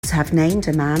Police have named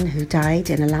a man who died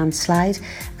in a landslide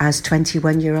as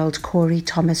 21-year-old Corey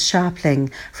Thomas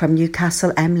Sharpling from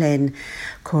Newcastle Emlyn.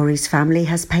 Corey's family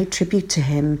has paid tribute to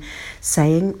him,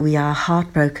 saying, "We are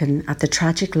heartbroken at the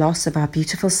tragic loss of our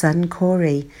beautiful son,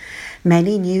 Corey.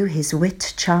 Many knew his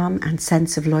wit, charm and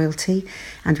sense of loyalty,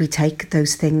 and we take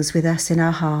those things with us in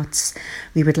our hearts.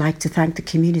 We would like to thank the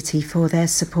community for their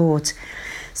support."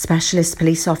 Specialist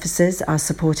police officers are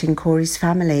supporting Corey's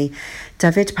family.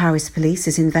 Dyfed-Powys Police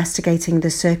is investigating the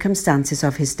circumstances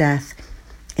of his death.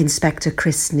 Inspector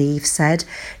Chris Neve said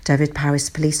Dyfed-Powys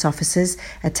police officers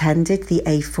attended the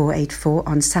A484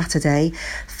 on Saturday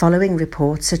following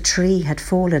reports a tree had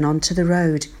fallen onto the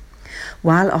road.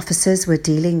 While officers were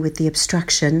dealing with the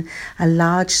obstruction, a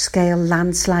large-scale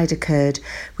landslide occurred,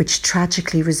 which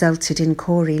tragically resulted in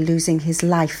Corey losing his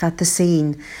life at the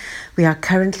scene. We are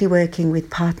currently working with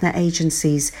partner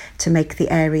agencies to make the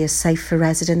area safe for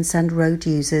residents and road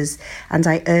users, and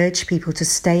I urge people to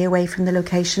stay away from the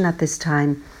location at this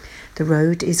time. The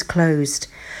road is closed.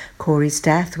 Corey's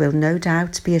death will no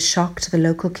doubt be a shock to the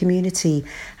local community,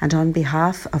 and on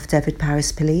behalf of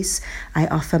Dyfed-Powys Police, I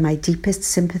offer my deepest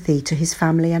sympathy to his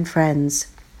family and friends.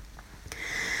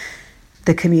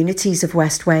 The communities of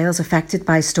West Wales affected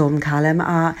by Storm Callum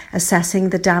are assessing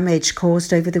the damage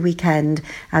caused over the weekend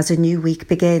as a new week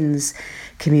begins.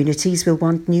 Communities will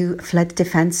want new flood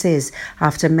defences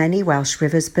after many Welsh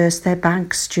rivers burst their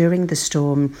banks during the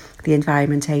storm, the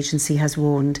Environment Agency has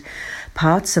warned.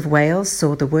 Parts of Wales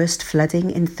saw the worst flooding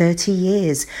in 30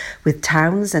 years, with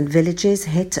towns and villages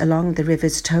hit along the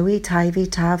rivers Towy, Tyfi,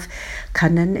 Taf,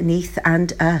 Cynon, Neath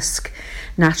and Usk.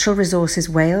 Natural Resources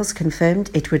Wales confirmed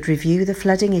it would review the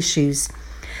flooding issues.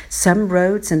 Some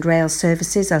roads and rail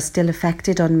services are still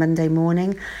affected on Monday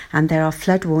morning, and there are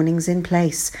flood warnings in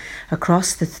place.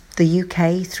 Across the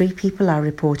UK, 3 people are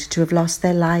reported to have lost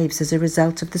their lives as a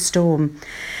result of the storm.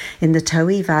 In the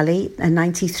Towy Valley, a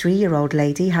 93-year-old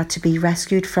lady had to be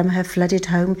rescued from her flooded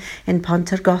home in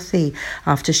Pontargothi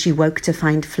after she woke to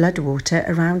find floodwater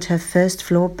around her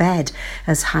first-floor bed,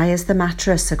 as high as the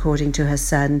mattress, according to her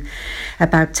son.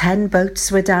 About 10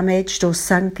 boats were damaged or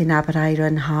sunk in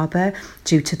Aberaeron Harbour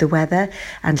due to the weather,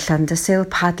 and Llandersil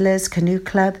Paddlers Canoe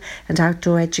Club and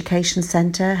Outdoor Education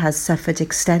Centre has suffered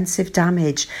extensive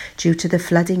damage due to the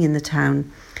flooding in the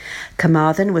town.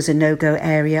 Carmarthen was a no-go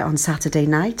area on Saturday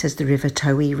night as the River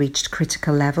Towy reached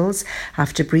critical levels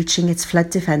after breaching its flood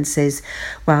defences,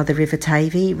 while the River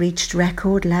Tyfi reached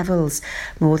record levels,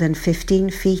 more than 15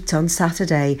 feet on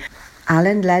Saturday.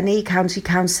 Alan Lenny, County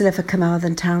Councillor for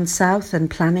Carmarthen Town South and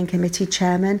Planning Committee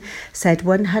Chairman, said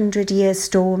 100-year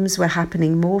storms were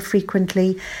happening more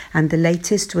frequently, and the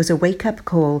latest was a wake-up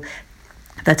call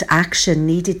that action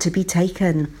needed to be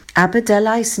taken.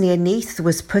 Aberdulais near Neath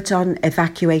was put on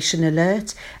evacuation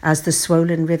alert as the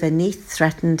swollen River Neath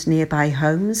threatened nearby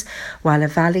homes, while a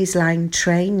Valleys Line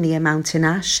train near Mountain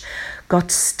Ash got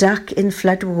stuck in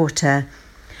floodwater.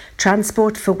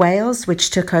 Transport for Wales, which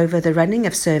took over the running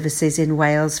of services in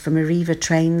Wales from Arriva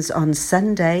trains on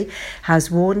Sunday,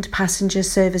 has warned passenger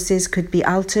services could be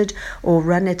altered or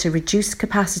run at a reduced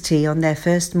capacity on their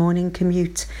first morning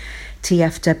commute.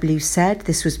 TfW said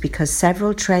this was because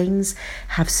several trains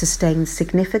have sustained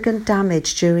significant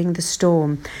damage during the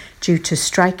storm due to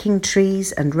striking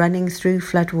trees and running through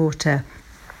floodwater,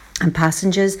 and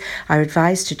passengers are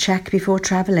advised to check before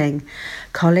travelling.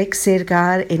 Coleg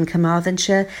Sirgar in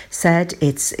Carmarthenshire said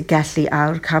its Gelli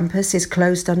Awr campus is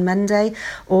closed on Monday,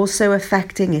 also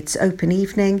affecting its open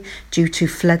evening due to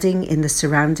flooding in the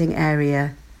surrounding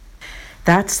area.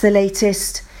 That's the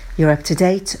latest. You're up to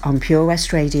date on Pure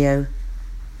West Radio.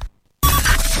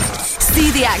 See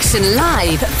the action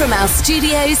live from our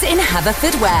studios in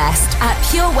Haverfordwest at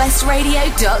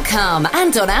purewestradio.com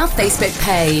and on our Facebook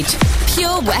page,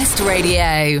 Pure West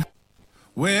Radio.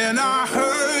 When I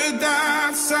heard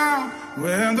that sound,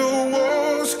 when the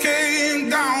walls came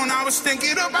down, I was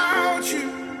thinking about you,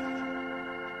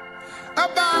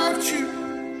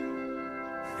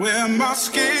 where my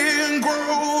skin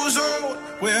grows old,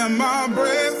 where my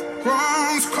breath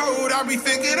runs cold, I'll be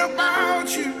thinking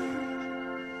about you.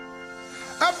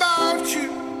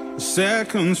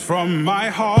 Seconds from my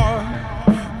heart,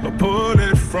 a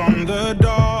bullet from the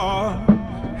door.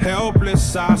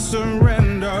 Helpless I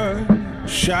surrender,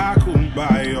 shackled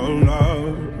by your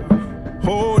love.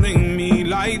 Holding me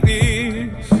like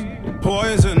this,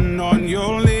 poison on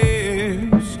your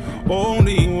lips.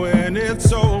 Only when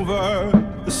it's over,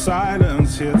 the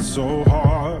silence hits so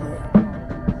hard.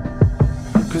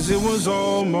 'Cause it was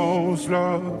almost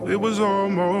love, it was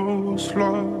almost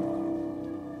love.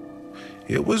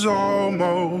 It was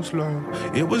almost love,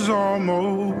 it was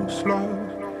almost love.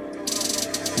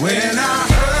 When I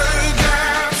heard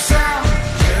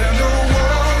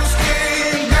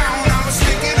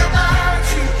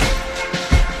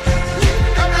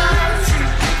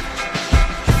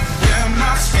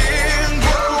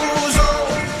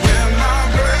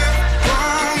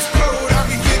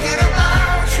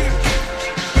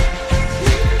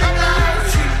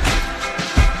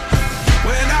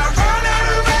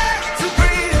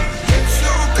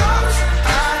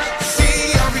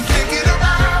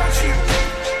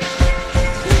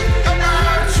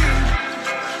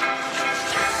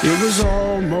It was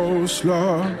almost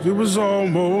love, it was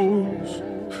almost.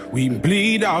 We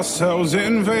bleed ourselves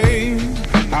in vain.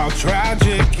 How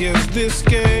tragic is this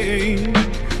game?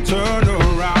 Turn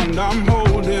around, I'm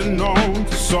holding on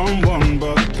to someone,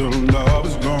 but the love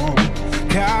is gone.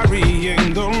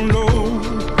 Carrying the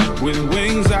load with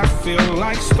wings that feel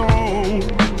like stone.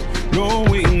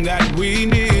 Knowing that we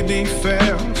nearly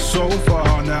fell so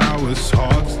far, now it's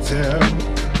hard to tell.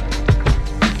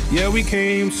 Yeah, we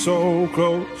came so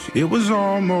close, it was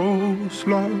almost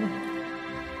love.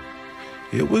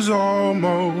 It was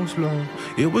almost love,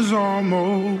 it was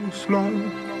almost love.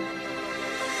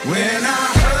 When I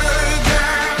heard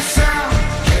that sound,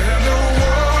 and the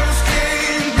walls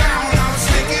came down, I was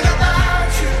thinking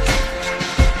about you,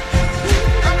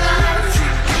 about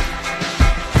you.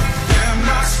 When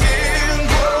my skin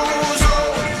grows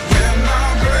old, when my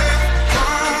breath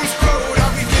comes cold,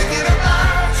 I'll be thinking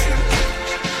about you,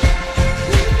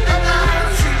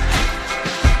 about you.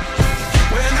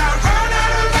 When I run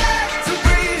out of air to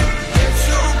breathe, it's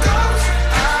your ghost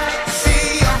I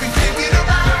see, I'll be thinking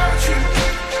about you.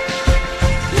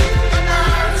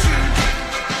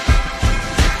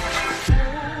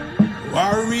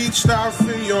 I reached out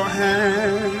for your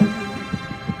hand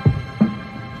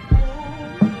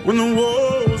when the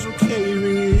walls were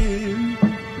caving in,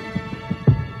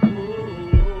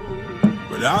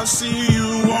 but I see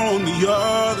you on the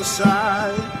other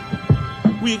side.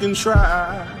 We can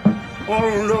try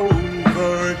all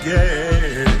over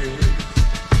again.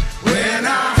 When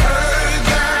I heard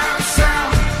that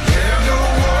sound and the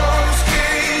walls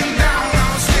came down, I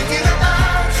was thinking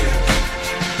about you,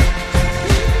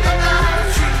 about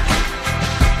you.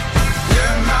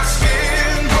 When my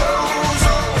skin grows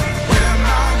old, when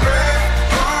my breath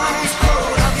comes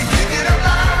cold, I'll be thinking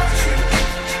about you,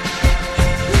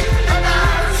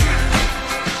 about you.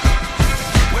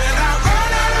 When I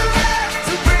run out of air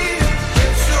to breathe,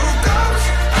 it's your ghost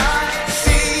I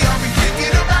see, I'll be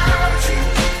thinking about you,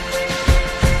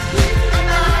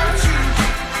 about you.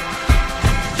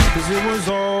 'Cause it was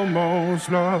almost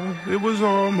love, it was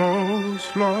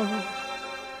almost love.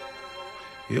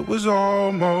 It was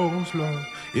almost love,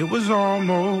 it was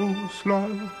almost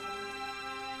love.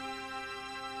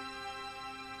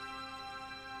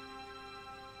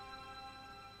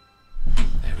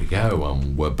 There we go,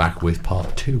 and we're back with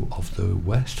part 2 of the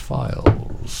West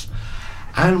Files.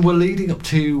 And we're leading up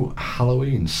to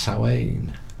Halloween,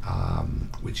 Samhain,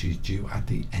 which is due at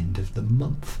the end of the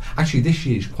month. Actually, this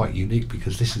year is quite unique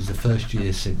because this is the first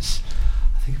year since,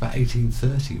 I think, about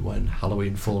 1830, when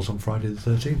Halloween falls on Friday the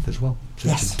 13th as well. So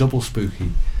Yes. it's a double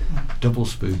spooky.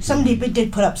 Somebody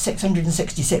did put up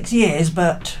 666 years,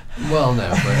 but... Well, no,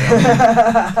 but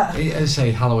I mean, as I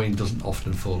say, Halloween doesn't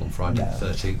often fall on Friday No. the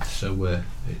 13th, so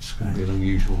it's going to be an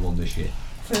unusual one this year.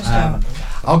 First time.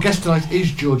 Our guest tonight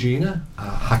is Georgena.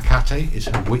 Hakate is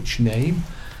her witch name.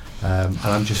 And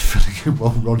I'm just filling in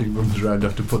while Ronnie runs around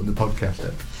after putting the podcast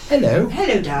up. Hello.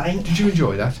 Hello, darling. Did you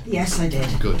enjoy that? Yes, I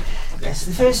did. Good. Yes,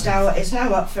 the first hour is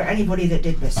now up for anybody that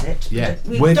did miss it. Yeah.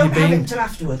 We Where have don't you have it been? until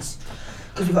afterwards,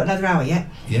 because we've got another hour yet.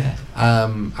 Yeah.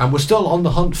 And we're still on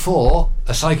the hunt for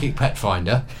a psychic pet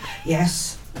finder,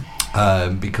 Yes.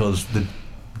 because the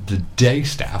day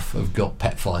staff have got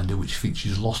Pet Finder, which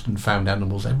features lost and found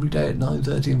animals every day at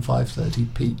 9:30 and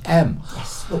 5:30 p.m.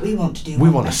 Yes, but we want to do We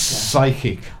one want a better.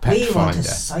 psychic pet We want finder. a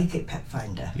psychic pet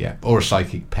finder. Yeah, or a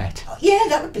psychic pet. Yeah,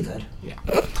 that would be good. Yeah.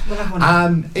 We'll have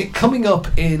one. It coming up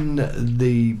in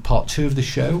the part 2 of the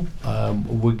show,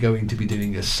 we're going to be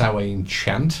doing a Samhain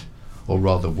chant, or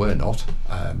rather, we're not.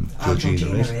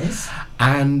 Georgena is.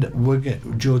 And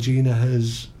Georgena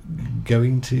has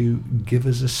going to give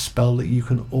us a spell that you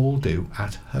can all do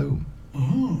at home.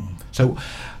 So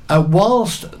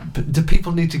whilst do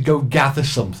people need to go gather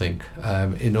something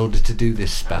in order to do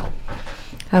this spell?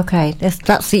 Okay,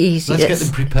 that's the easiest. Let's get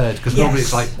them prepared, because Yes. normally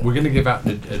it's like we're going to give out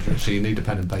so you need a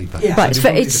pen and paper. Yeah. Right, So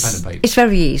you it's, won't need a pen and paper. it's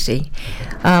very easy.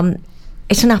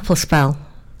 It's an apple spell,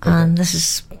 and this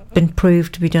has been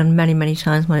proved to be done many, many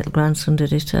times. My little grandson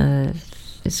did it,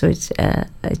 so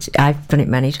I've done it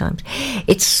many times.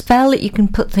 It's a spell that you can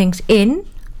put things in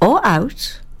or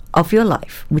out of your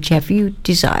life, whichever you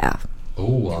desire.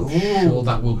 Oh, I'm sure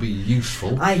that will be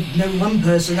useful. I know one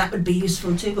person that would be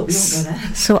useful too, but we won't go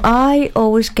there. So I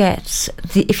always get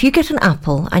if you get an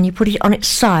apple and you put it on its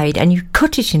side and you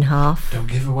cut it in half. Don't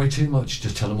give away too much.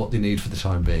 Just tell them what they need for the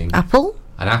time being. Apple,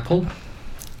 An apple,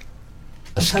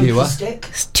 a Pokey skewer. stick.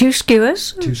 2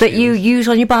 skewers Two that you skewers. use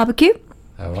on your barbecue.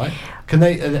 All right. Can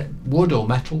they wood or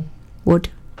metal? Wood,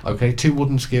 Okay, 2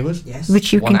 wooden skewers. Yes.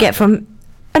 which you One can get apple. from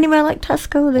anywhere like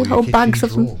Tesco. Or They your hold bags kitchen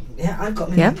of them. drawer. Yeah, I've got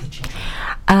them Yeah. in the kitchen.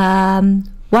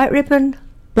 White ribbon,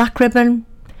 black ribbon,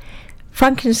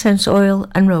 frankincense oil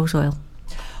and rose oil.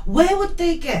 Where would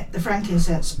they get the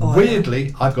frankincense oil?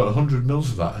 Weirdly, I've got 100 mils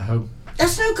of that at home.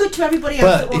 That's no good to everybody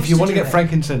else. But if you want to get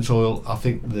frankincense oil, I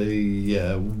think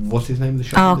the what's his name of the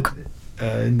shop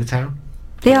in the town?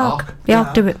 The Ark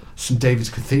do it. St David's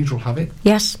Cathedral have it.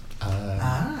 Yes.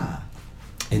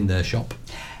 In their shop.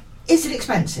 Is it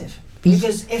expensive?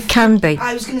 Because can be.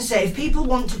 I was going to say, if people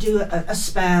want to do a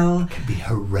spell, it can be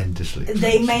horrendously expensive.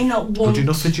 They may not want. Good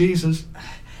enough for Jesus.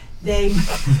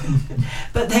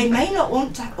 But they may not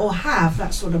want to or have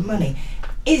that sort of money.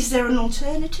 Is there an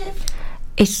alternative?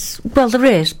 There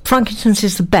is. Frankincense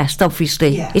is the best,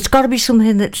 obviously. Yeah. It's got to be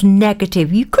something that's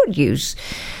negative. You could use,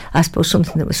 I suppose,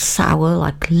 something that was sour,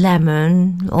 like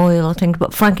lemon oil, I think,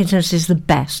 but frankincense is the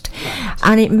best. Right.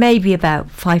 And it may be about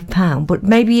 £5, but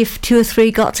maybe if 2 or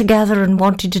 3 got together and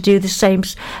wanted to do the same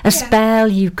spell,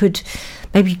 you could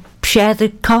maybe share the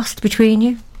cost between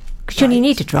you, because you only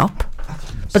need a drop.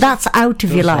 But that's out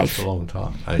of your life. For a long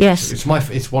time. Yes, it's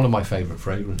one of my favourite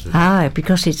fragrances.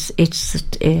 Because it's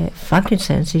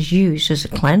frankincense is used as a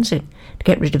cleansing to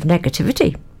get rid of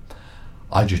negativity.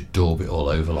 I just daub it all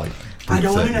over like I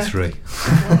don't 33.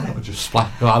 I just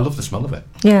splash. I love the smell of it.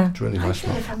 Yeah, it's really nice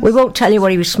smell. We won't tell you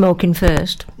what he was smoking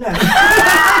first. No.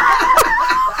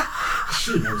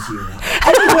 She knows you now.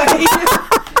 Anyway,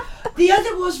 the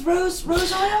other was rose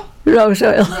oil. Rose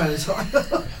oil. Rose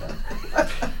oil.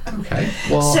 Okay.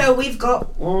 Well, so we've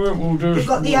got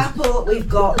the apple. We've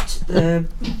got the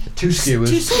 2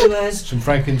 skewers. Some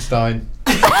Frankenstein.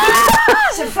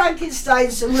 Some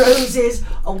Frankenstein, some roses,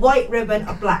 a white ribbon,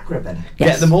 a black ribbon.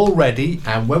 Yes. Get them all ready,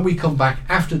 and when we come back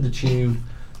after the tune,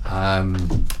 Georgena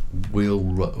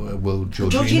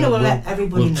will let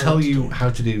everybody know. We'll tell you how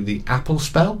to do the apple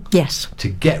spell. Yes. To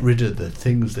get rid of the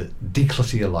things that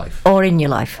declutter your life. Or in your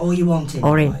life. Or you want in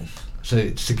your life. So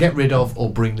it's to get rid of or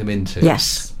bring them into.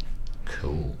 Yes.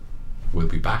 Cool. We'll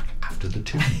be back after the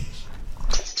tunes.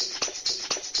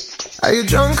 Are you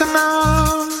drunk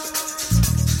enough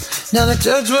now to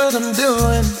judge what I'm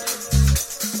doing?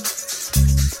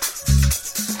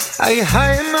 Are you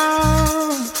high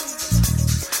enough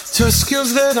to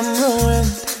excuse that I'm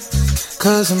ruined?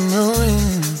 'Cause I'm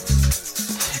ruined.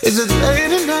 Is it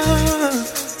late enough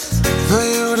for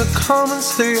you to come and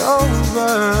stay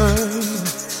over?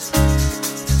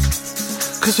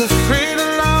 'Cause we're free to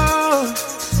love,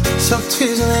 so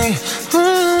tease me.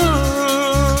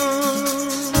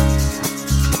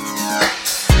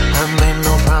 I made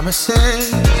no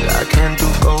promises, I can't do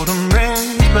golden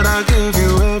rings, but I'll give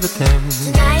you everything.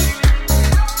 Tonight.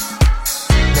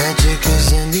 Magic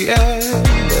is in the air,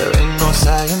 there ain't no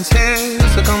science here,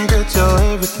 so come get your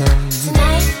everything.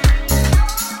 Tonight.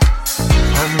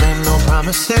 I made no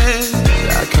promises,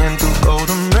 I can't do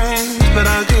golden rings, but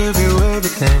I'll give you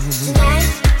everything. Tonight.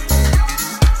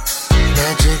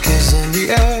 Magic is in the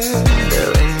air,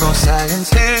 there ain't no science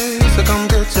here, so come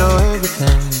get your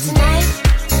everything. Tonight.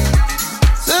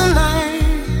 Tonight.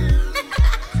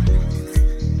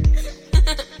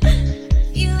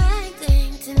 You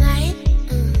acting tonight.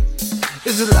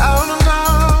 Is it loud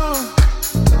enough?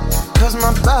 'Cause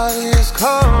my body is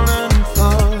calling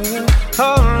for you,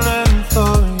 calling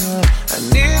for you. I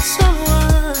need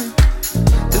someone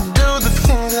to do the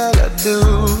things that I do.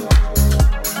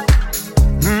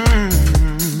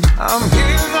 I'm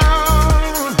here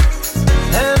now,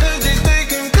 energy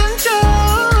taking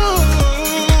control.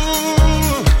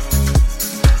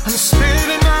 I'm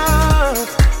speeding up,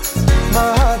 my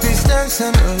heart beats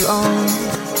dancing alone.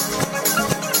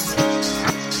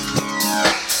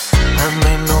 I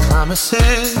made no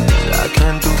promises, I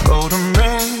can't do golden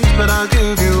rings, but I'll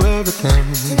give you everything.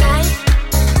 Tonight.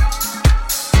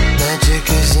 Magic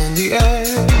is in the air,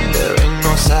 there ain't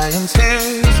no science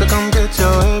here, so come get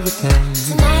your everything.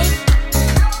 Tonight.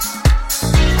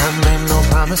 I made no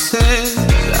promises,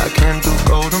 I can't do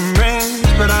golden rings,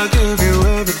 but I'll give you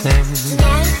everything.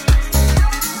 Tonight.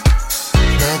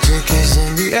 Magic is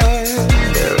in the air,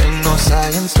 there ain't no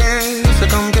science here, so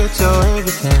come get your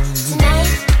everything.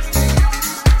 Tonight.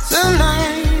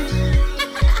 Tonight.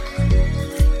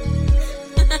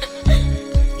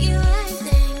 You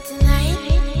acting tonight.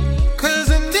 'Cause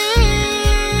I need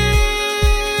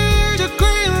a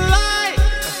green light,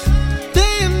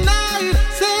 day and night,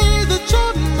 say that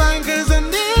you're mine. 'Cause I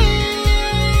need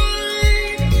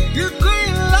your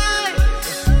green light,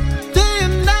 day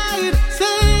and night,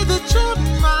 say that you're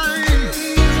mine.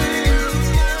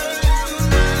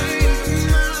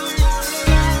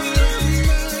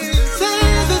 Say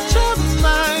that you're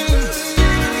mine.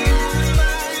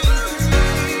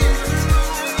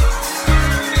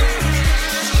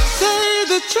 Say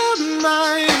that you're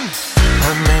mine.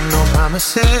 I made no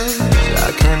promises,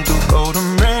 I can't do golden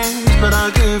rings, but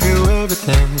I'll give you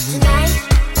everything. Tonight.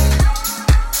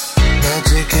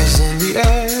 Magic is in the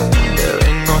air. There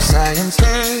ain't no science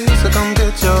here, so come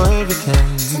get your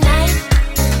everything. Tonight.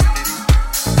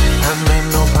 I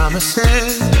made no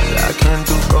promises. I can't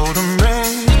do golden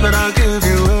rings, but I'll give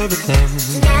you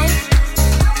everything. Tonight.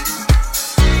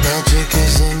 Magic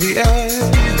is in the air.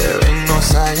 There ain't no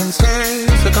science here,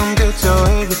 so come get your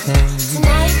everything.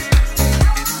 Tonight.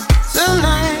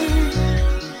 Tonight.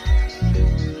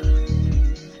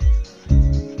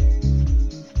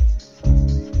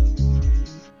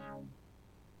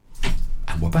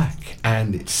 And we're back,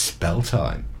 and it's spell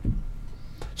time.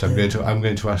 So I'm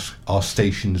going to ask our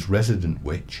station's resident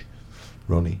witch,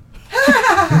 Ronnie. You're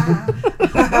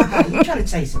trying to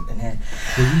say something here.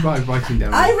 Will you writing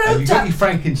down? Have you got your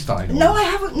Frankenstein? No, I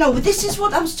haven't. No, but this is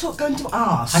what I was going to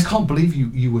ask. I can't believe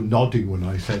you were nodding when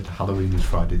I said Halloween is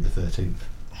Friday the 13th.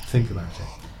 Think about it.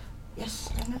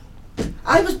 Yes, I know.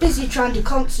 I was busy trying to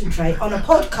concentrate on a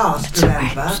podcast,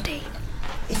 remember?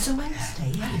 It's a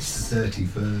Wednesday, yes. It's the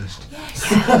 31st.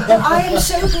 Yes. I am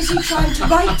so busy trying to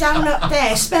write down up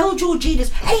there, spell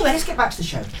Georgena's. Anyway, let's get back to the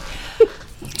show.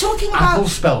 Talking about Apple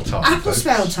spell time. Apple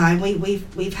spell time.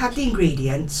 We've had the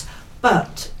ingredients,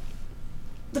 but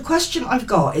the question I've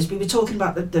got is we were talking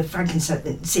about the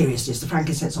frankincense, seriousness, the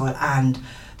frankincense oil and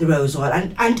the rose oil,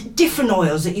 and different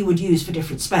oils that you would use for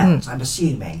different spells. I'm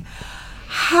assuming.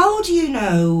 How do you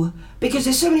know? Because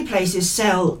there's so many places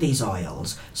sell these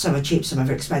oils. Some are cheap, some are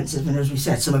very expensive, and as we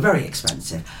said, some are very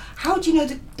expensive. How do you know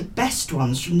the best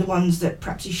ones from the ones that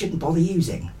perhaps you shouldn't bother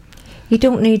using? You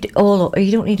don't need an oil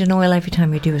every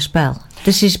time you do a spell.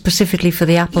 This is specifically for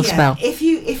the apple spell. If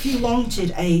you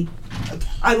wanted I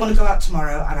want to go out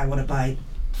tomorrow and I want to buy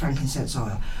frankincense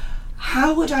oil,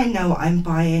 how would I know I'm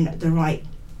buying the right?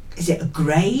 Is it a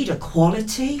grade, a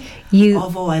quality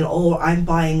of oil, or I'm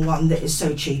buying one that is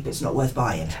so cheap it's not worth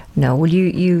buying? No, well,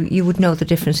 you would know the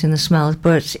difference in the smells.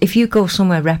 But if you go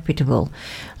somewhere reputable,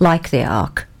 like the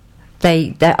Ark,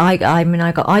 I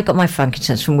got my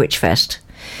frankincense from Witchfest,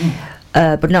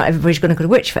 but not everybody's going to go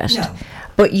to Witchfest. No.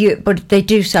 But they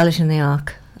do sell it in the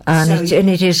Ark, and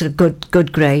it is a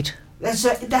good grade.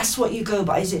 That's what you go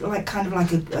by. Is it like kind of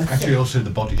like a actually also the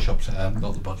body shops,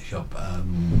 not the body shop,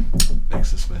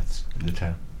 next to Smith's in the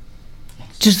town.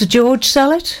 Does the George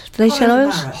sell it? Do they sell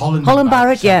oils? Holland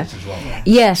Barrett, yeah. As well.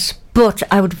 Yes, but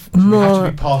I would We have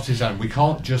to be partisan. We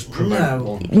can't just promote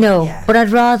one. No, but I'd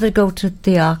rather go to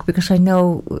the Ark because I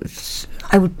know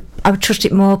I would trust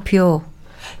it more pure.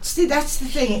 See, that's the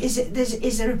thing. Is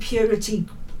there a purity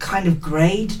kind of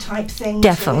grade type thing?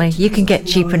 Definitely. You can get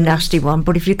cheap and nasty one,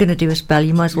 but if you're going to do a spell,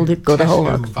 you might as well go the whole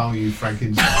lot. Value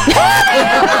frankincense.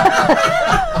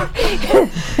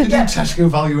 They do Tesco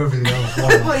value everything else.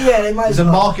 Well, yeah, they might. There's a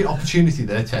market opportunity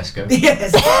there, Tesco.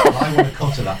 Yes. I want a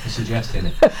cut of that for suggesting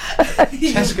it.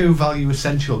 Tesco value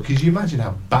essential, because you imagine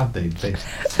how bad they'd be.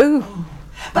 Ooh.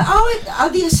 But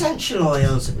are the essential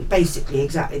oils basically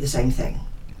exactly the same thing?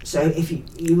 So if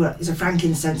it's a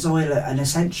frankincense oil, an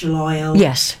essential oil.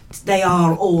 Yes. They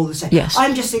are all the same. Yes.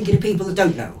 I'm just thinking of people that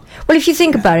don't know. Well, if you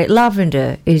think about it,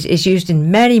 lavender is used in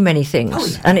many, many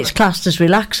things, and it's classed as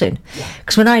relaxing.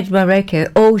 Because when I did my Reiki,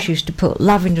 I always used to put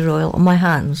lavender oil on my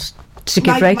hands to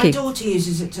give Reiki. My daughter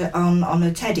uses it on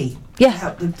a teddy to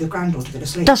help the granddaughter go to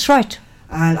sleep. That's right.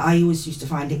 And I always used to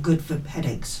find it good for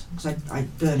headaches, because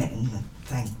I'd burn it in the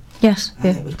thing. Yes.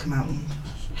 And it would come out and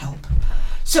help.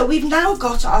 So we've now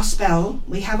got our spell,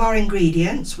 we have our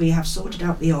ingredients, we have sorted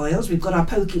out the oils, we've got our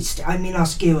our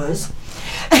skewers.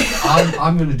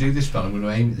 I'm going to do this spell, I'm going to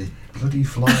aim at this bloody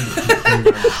fly.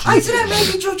 I don't know,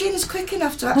 maybe Georgina's quick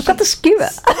enough to actually... I've got the skewer.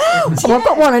 Oh, I've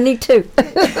got one, I need two.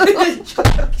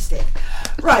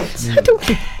 Right.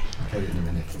 Okay, in a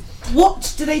minute.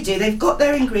 What do they do? They've got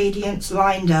their ingredients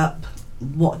lined up.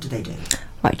 What do they do?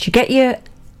 Right, you get your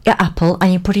apple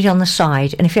and you put it on the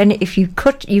side, and if you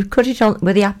cut it on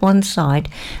with the apple on the side,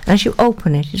 and as you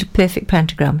open it, it's a perfect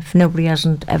pentagram. If nobody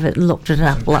hasn't ever looked at an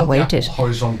apple that way, it is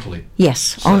horizontally.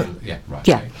 Yes. So, right. Yeah,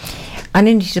 okay. And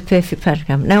then it's a perfect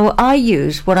pentagram. Now I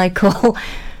use what I call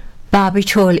Barbie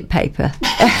toilet paper.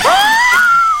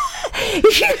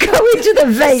 If you go into the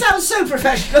vape, it sounds so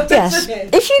professional. Yes.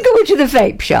 If you go into the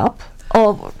vape shop,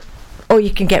 or you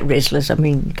can get Rizzlers. I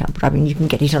mean, you can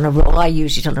get it on a roll. I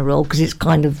use it on a roll because it's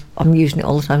kind of, I'm using it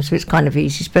all the time, so it's kind of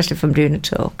easy, especially if I'm doing a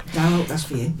talk. No, that's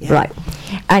for you. Yeah. Right.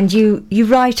 And you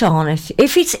write on it,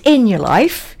 if it's in your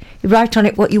life, you write on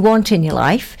it what you want in your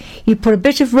life. You put a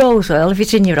bit of rose oil, if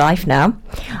it's in your life now,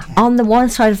 on the one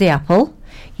side of the apple.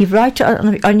 You write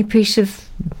it on your piece of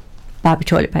Barbie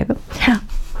toilet paper.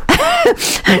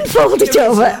 And fold it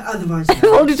over.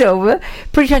 Fold it over.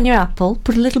 Put it on your apple.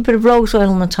 Put a little bit of rose oil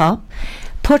on the top.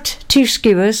 put 2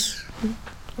 skewers,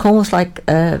 almost like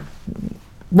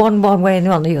one way and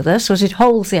one the other, so as it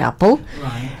holds the apple.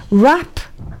 Right. Wrap,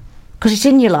 because it's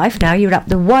in your life now, you wrap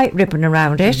the white ribbon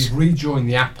around it. You rejoin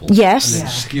the apple. Yes.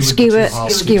 And then Skewer.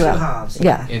 Two halves,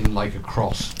 Yeah. in like a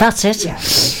cross. That's it. Yeah.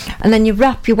 And then you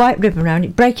wrap your white ribbon around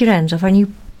it, break your ends off, and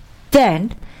you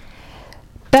then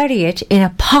bury it in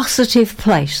a positive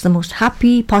place, the most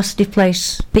happy, positive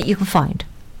place that you can find.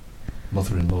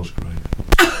 Mother-in-law's grave.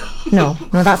 No,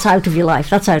 that's out of your life.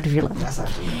 That's out of your life. That's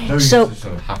actually. No, So- it's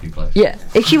a happy place. Yeah,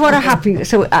 if you want a happy,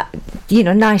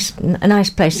 a nice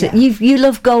place that Yeah. you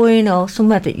love going, or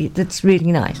somewhere that's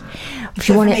really nice. If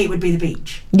So you for want me, it, it would be the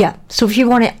beach. yeah. So if you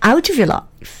want it out of your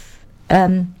life,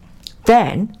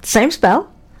 then same spell,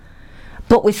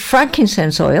 but with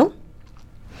frankincense oil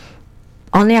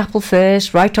on the apple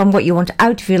first. Write on what you want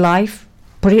out of your life.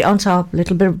 Put it on top, a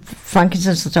little bit of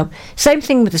frankincense on top. Same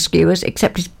thing with the skewers,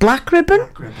 except it's black ribbon.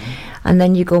 Black ribbon. And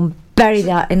then you go and bury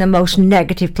that in the most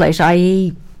negative place,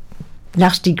 i.e.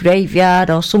 nasty graveyard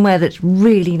or somewhere that's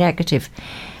really negative.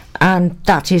 And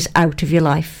that is out of your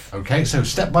life. Okay, so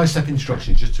step-by-step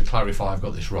instructions, just to clarify I've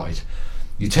got this right.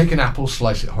 You take an apple,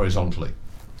 slice it horizontally.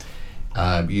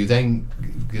 You then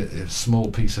get a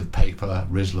small piece of paper,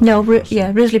 Rizzler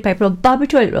paper. Risley paper or Barbie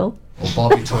toilet roll. Or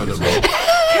Barbie toilet roll.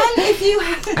 If you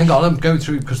have, Hang on, I'm going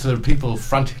through because there are people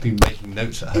frantically making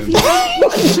notes at home.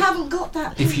 if you haven't got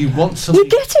that, If you want something... You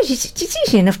get it. It's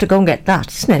easy enough to go and get that,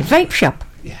 isn't it? Vape shop.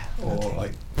 Yeah, or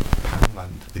like Poundland,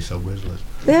 they sell Rizzlers.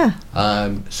 Yeah.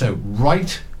 So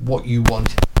write what you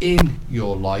want in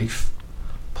your life,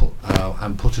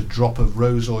 and put a drop of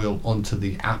rose oil onto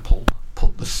the apple.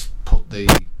 Put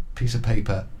the piece of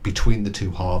paper between the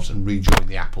 2 halves and rejoin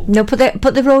the apple. No, put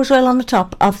the rose oil on the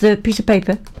top of the piece of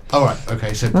paper. All right.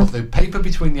 Okay. So put the paper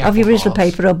between the apple Of your Rizzler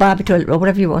halves, paper or Barbie toilet roll,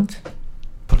 whatever you want,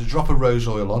 Put a drop of rose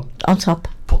oil on top.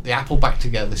 Put the apple back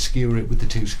together. Skewer it with the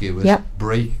 2 skewers. Yep.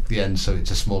 Break the end so it's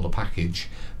a smaller package.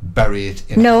 Bury it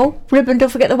in. No ribbon. Don't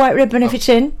forget the white ribbon if it's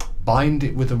in. Bind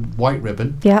it with a white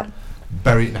ribbon. Yeah.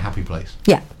 Bury it in a happy place.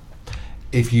 Yeah.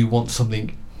 If you want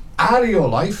something out of your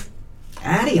life,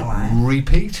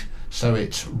 repeat. So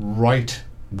it's write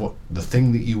what the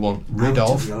thing that you want rid out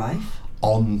of your life.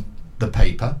 on the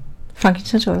paper.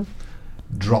 Frankincense oil.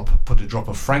 Put a drop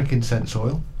of frankincense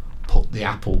oil. Put the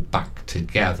apple back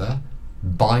together.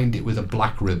 Bind it with a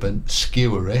black ribbon.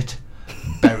 Skewer it.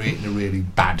 Bury it in a really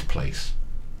bad place.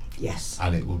 Yes.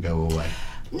 And it will go away.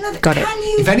 No, Got it. can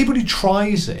you If anybody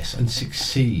tries this and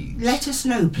succeeds, let us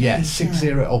know, please? yeah,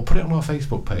 60 or put it on our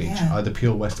Facebook page, Yeah. either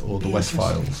Pure West or the Be West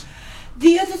interesting. Files.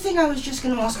 The other thing I was just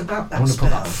going to ask about that I want to put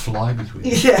spell. that fly between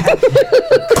you. Yeah.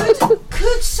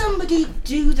 could somebody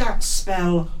do that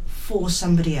spell for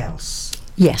somebody else?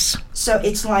 Yes. So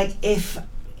it's like if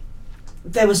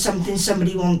there was something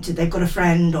somebody wanted, they've got a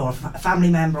friend or a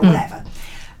family member or whatever,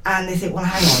 and they think, well,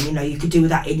 hang on, you could do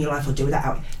that in your life or do that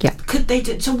out. Yeah. Could they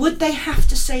do? So would they have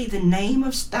to say the name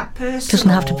of that person? Doesn't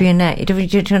have to or- be a name. You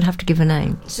don't have to give a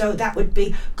name. So that would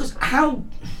be because how?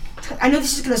 I know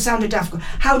this is going to sound a daft.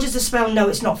 How does the spell know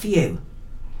it's not for you?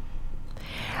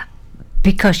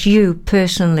 Because you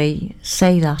personally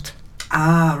say that.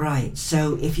 Ah, right.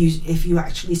 So if you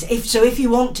actually if you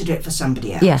want to do it for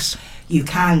somebody else, Yes. you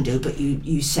can do, but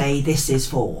you say this is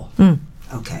for.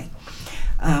 Okay.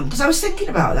 Because I was thinking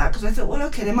about that because I thought, well,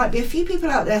 okay, there might be a few people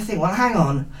out there think, well, hang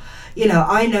on,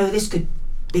 I know this could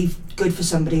be good for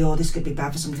somebody or this could be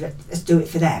bad for somebody. Let's do it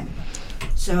for them.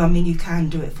 So I mean, you can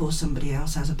do it for somebody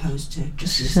else as opposed to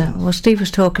just yourself. Well, Steve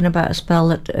was talking about a spell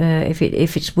that if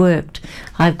it's worked,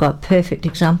 I've got perfect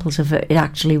examples of it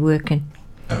actually working.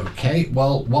 Okay,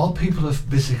 well, while people are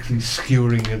basically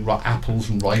skewering apples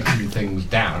and writing things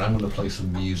down, I'm going to play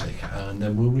some music, and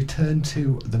then we'll return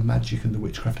to the magic and the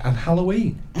witchcraft and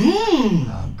Halloween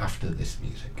after this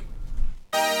music.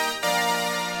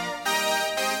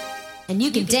 And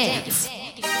you can dance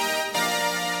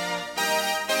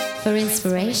for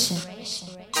inspiration.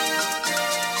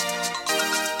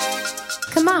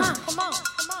 Come on.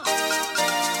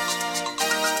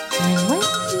 I'm with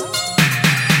you.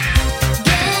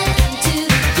 Get into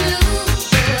the groove,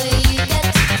 boy. You got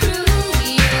to prove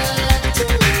your love to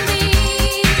me.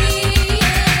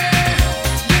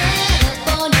 Get up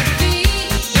on your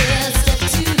feet, yeah. Step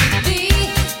to the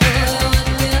beat, boy. What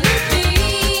will it be?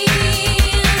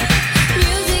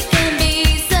 Music can be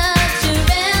such a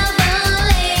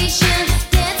revelation.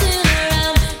 Dancing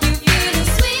around, you feel a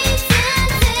sweet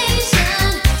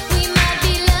sensation. We might be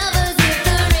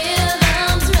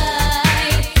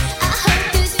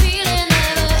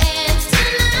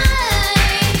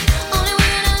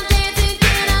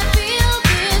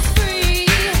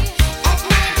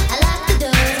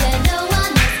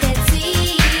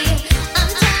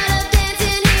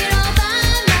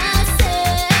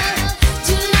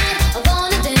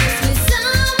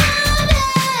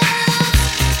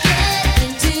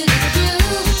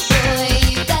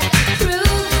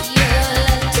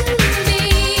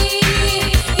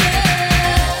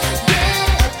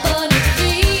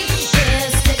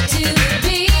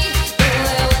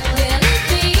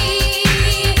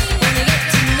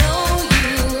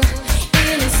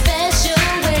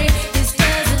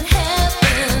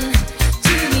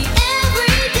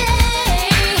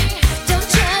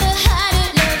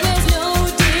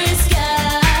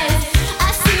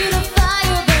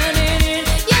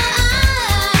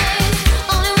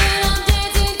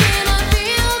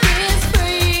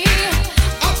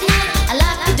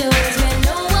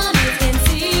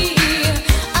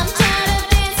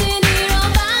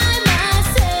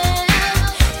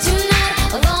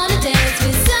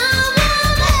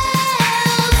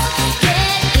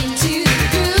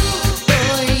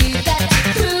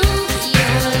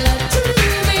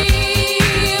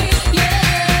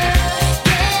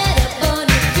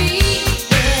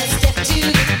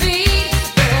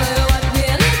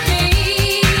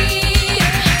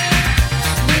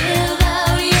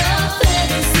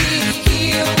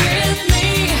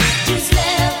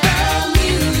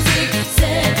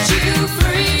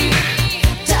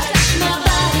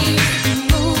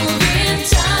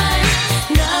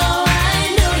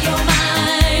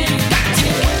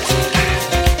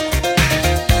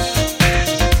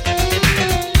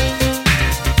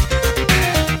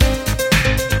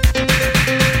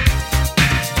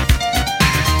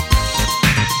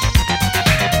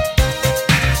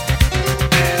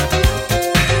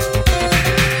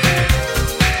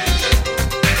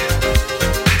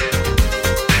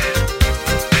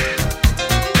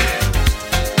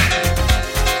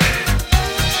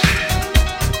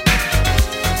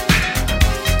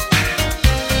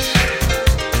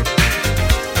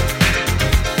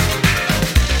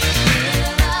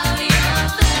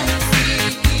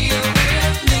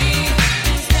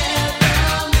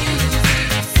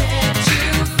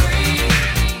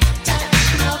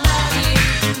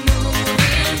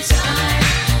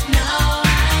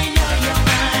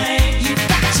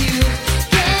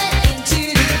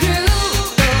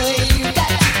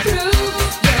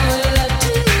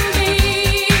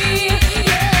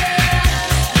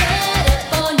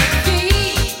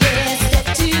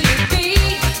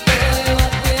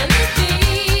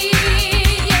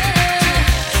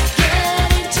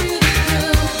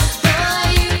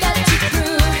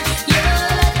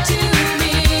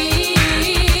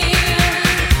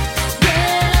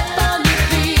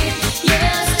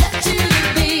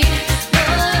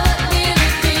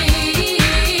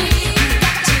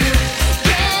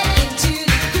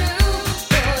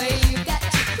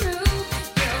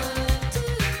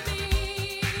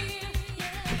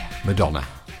Madonna.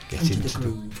 Get Into into the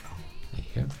groove. There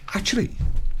you go. Actually,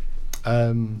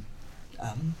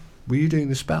 were you doing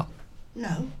the spell?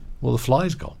 No. Well, the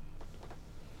fly's gone.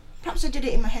 Perhaps I did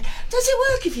it in my head. Does it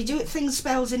work if you do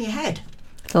spells in your head?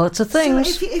 Thoughts of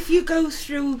things. So if you go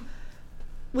through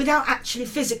without actually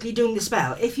physically doing the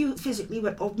spell, if you physically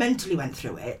or mentally went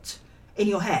through it in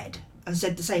your head and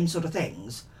said the same sort of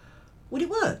things, would it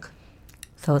work?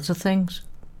 Thoughts of things.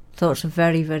 Thoughts are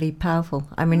very, very powerful.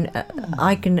 I mean,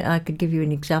 I could give you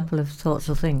an example of thoughts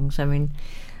of things. I mean,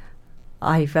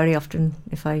 I very often,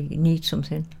 if I need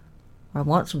something or I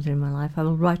want something in my life, I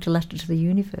will write a letter to the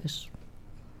universe,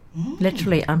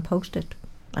 literally, and post it,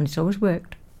 and it's always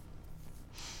worked.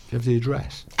 Do you have the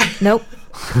address? Nope,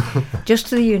 just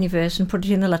to the universe and put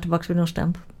it in the letterbox with no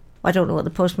stamp. I don't know what the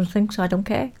postman thinks. I don't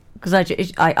care because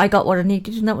I got what I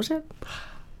needed and that was it.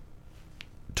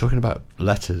 Talking about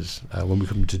letters, when we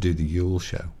come to do the Yule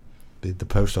show, the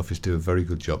post office do a very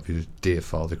good job. You Dear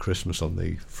Father Christmas on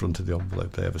the front of the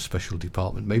envelope. They have a special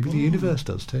department. Maybe the universe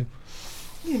does too.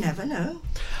 You never know.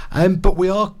 But we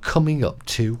are coming up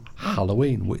to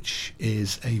Halloween, which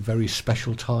is a very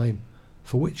special time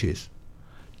for witches.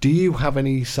 Do you have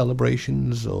any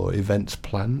celebrations or events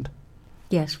planned?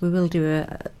 Yes, we will do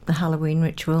a Halloween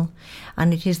ritual,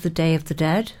 and it is the Day of the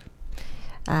Dead.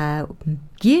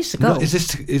 Years ago. No, is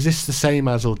this the same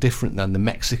as or different than the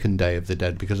Mexican Day of the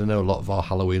Dead? Because I know a lot of our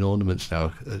Halloween ornaments now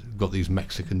have got these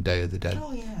Mexican Day of the Dead.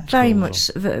 Oh yeah. Very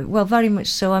much, very much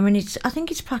so. I mean, I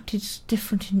think it's practiced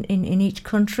different in each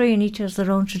country, and each has their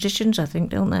own traditions, I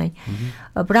think, don't they?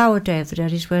 Mm-hmm. But our Day of the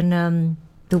Dead is when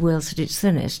the world's at its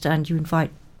thinnest, and you invite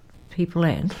people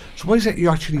in. So what is it you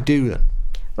actually do then?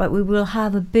 Right, we will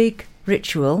have a big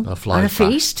ritual I'll fly and a back.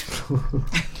 feast,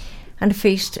 and a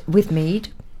feast with mead,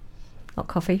 not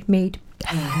coffee, mead.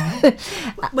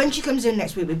 When she comes in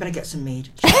next week, we better get some mead.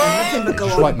 Nothing but go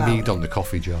Just on write about mead it. on the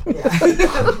coffee jar. We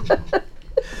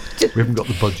haven't got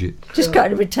the budget. Just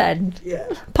kind of pretend.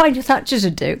 Yeah. Pint of Thatcher's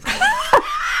would do.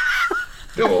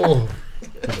 Oh,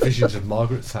 visions of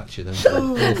Margaret Thatcher then.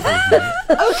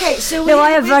 Okay, so No,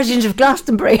 I have visions of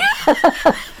Glastonbury.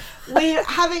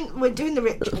 we're doing the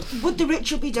ritual. Would the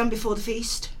ritual be done before the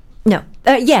feast? No.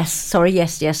 Yes.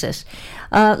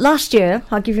 Last year,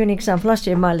 I'll give you an example. Last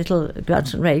year, my little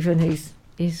grandson Raven, he's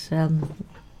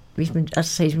been, as I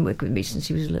say, he's been working with me since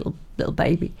he was a little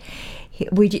baby.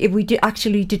 We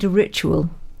actually did a ritual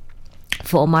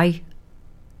for my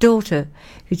daughter,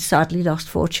 who'd sadly lost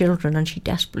 4 children, and she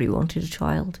desperately wanted a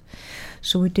child.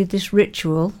 So we did this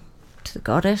ritual to the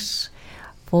goddess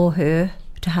for her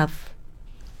to have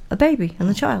a baby and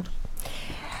a child.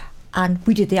 And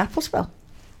we did the apple spell,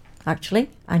 actually.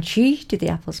 And she did the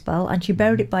apple spell, and she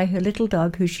buried it by her little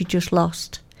dog, who she just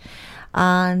lost.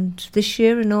 And this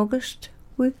year in August,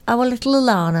 our little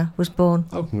Alana was born.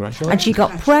 Oh, congratulations. And she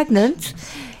got pregnant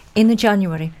in the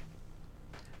January.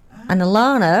 And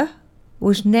Alana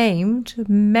was named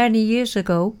many years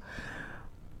ago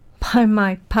by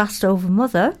my passed over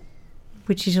mother,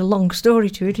 which is a long story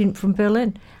to it, from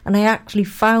Berlin. And I actually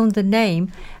found the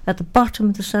name at the bottom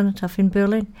of the cenotaph in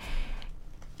Berlin,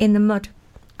 in the mud.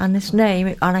 And this name,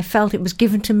 and I felt it was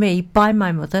given to me by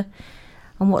my mother.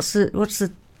 And what's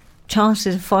the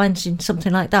chances of finding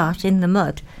something like that in the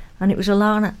mud? And it was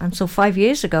Alana. And so 5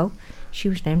 years ago, she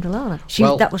was named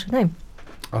Alana. That was her name.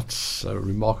 That's a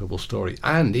remarkable story.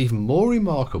 And even more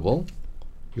remarkable,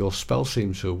 your spell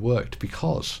seems to have worked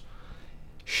because,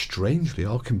 strangely,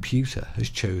 our computer has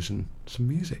chosen some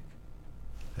music,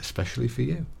 especially for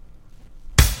you.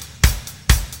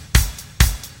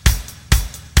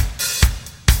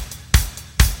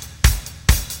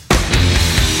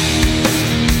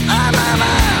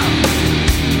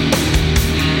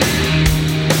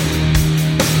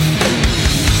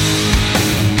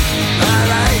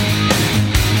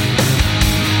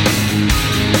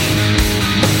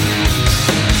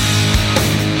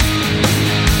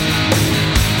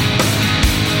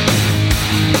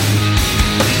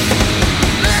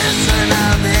 Listen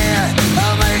up,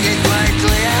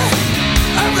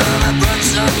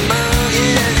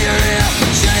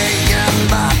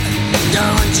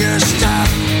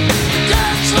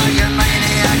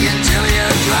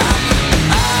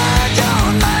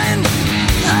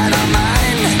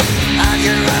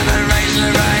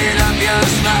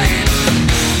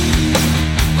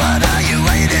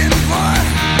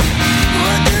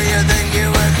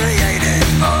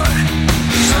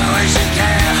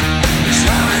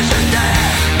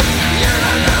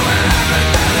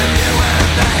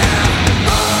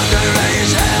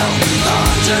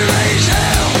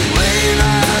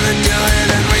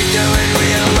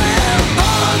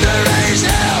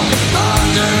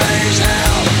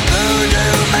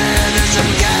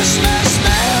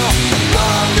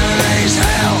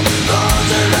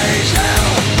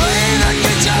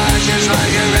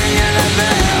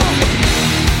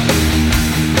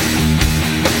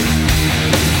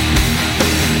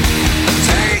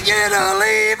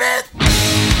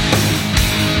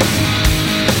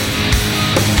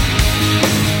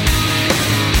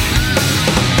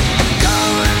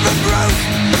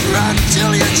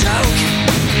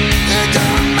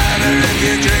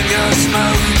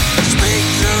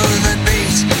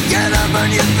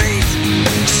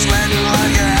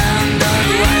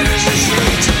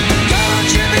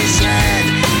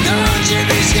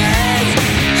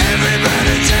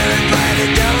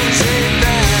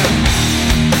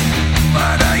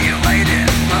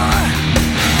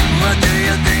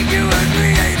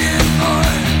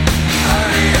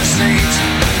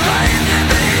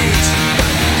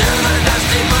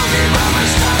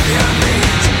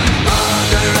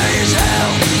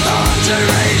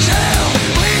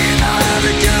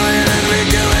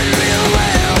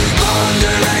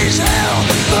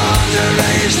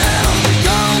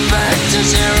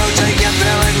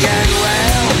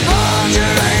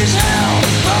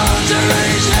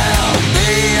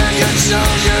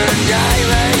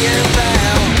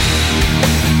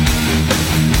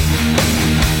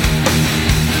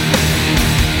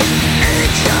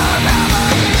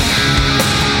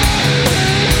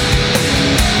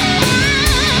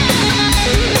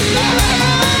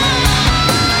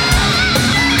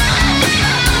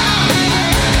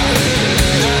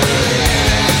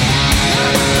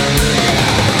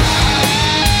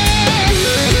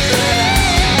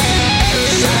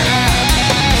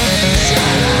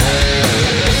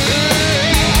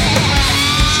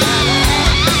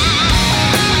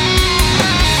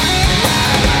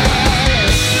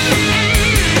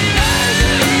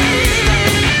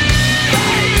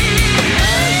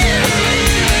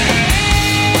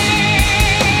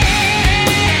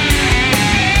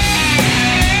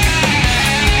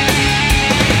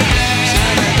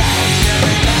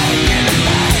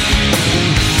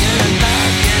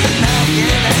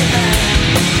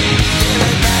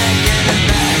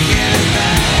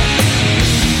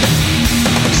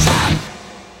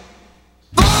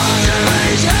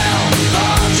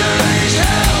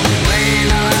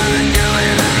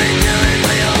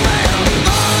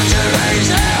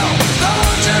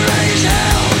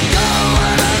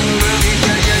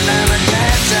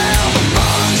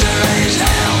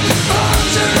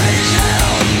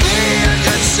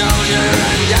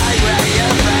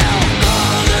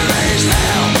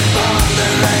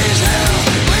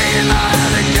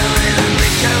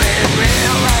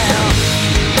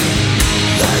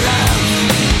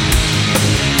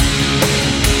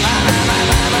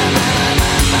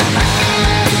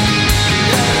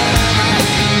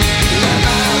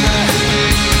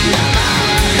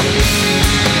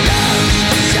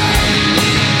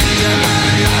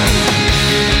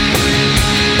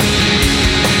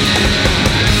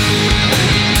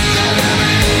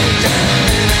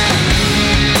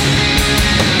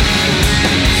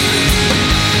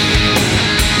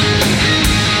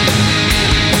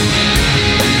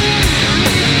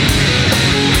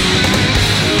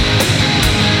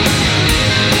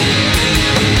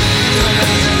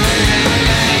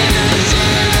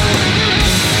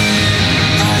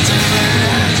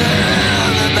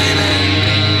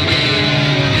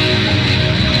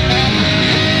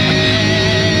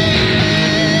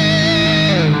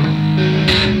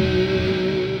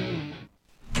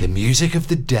 music of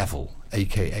the devil,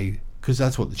 a.k.a. because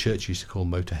that's what the church used to call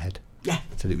Motorhead. Yeah.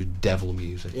 Said it was devil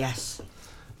music. Yes.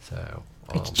 So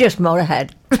It's just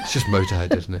Motorhead. it's just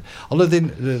Motorhead, isn't it? Although the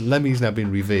Lemmy's now been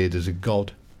revered as a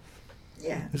god.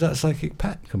 Yeah. Is that Psychic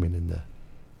Pat coming in there?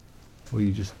 Or are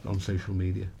you just on social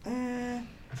media?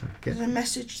 There's a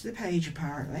message to the page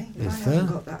apparently. Is I haven't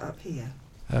there? got that up here.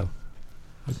 Oh,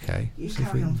 okay. You See if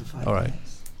carry we- on for 5 all right.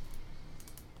 minutes.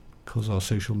 Because our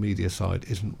social media side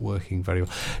isn't working very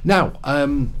well. Now,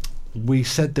 we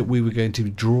said that we were going to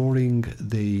be drawing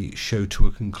the show to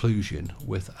a conclusion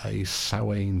with a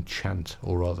Samhain chant,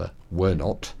 or rather, we're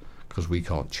not, because we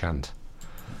can't chant.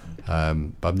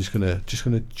 But I'm just gonna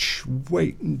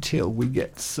wait until we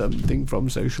get something from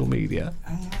social media.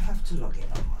 I'm going to have to log in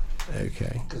on mine.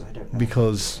 Okay. Because I don't know.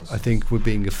 Because I think we're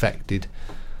being affected.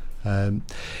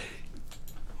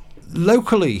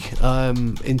 Locally,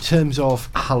 in terms of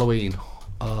Halloween,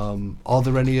 are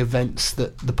there any events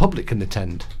that the public can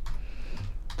attend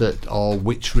that are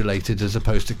witch related as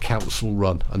opposed to council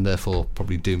run and therefore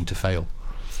probably doomed to fail?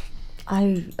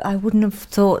 I wouldn't have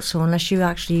thought so unless you're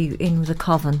actually in with a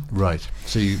coven. Right.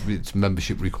 So it's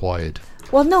membership required.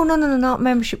 Well, no, not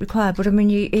membership required, but I mean,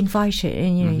 you invite it,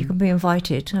 and you can be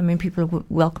invited. I mean, people are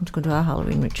welcome to go to our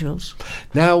Halloween rituals.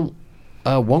 Now,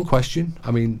 one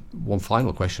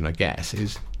final question, I guess,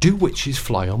 is: do witches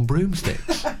fly on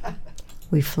broomsticks?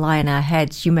 We fly in our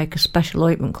heads. You make a special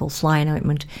ointment called flying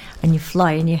ointment, and you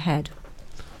fly in your head.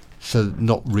 So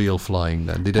not real flying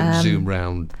then. They don't zoom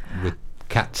round with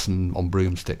cats and on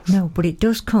broomsticks. No, but it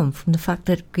does come from the fact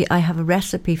that I have a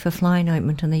recipe for flying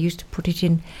ointment, and they used to put it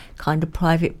in kind of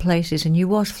private places, and you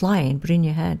was flying, but in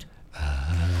your head.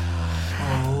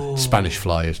 Spanish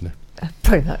fly, isn't it?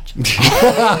 Pretty much.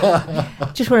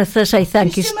 Just want to say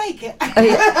thank you. Still make it.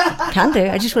 Can do.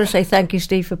 I just want to say thank you,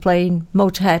 Steve, for playing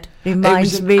Motorhead. It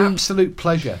reminds It was me. an absolute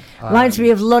pleasure. Reminds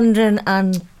me of London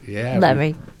and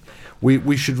Lemmy.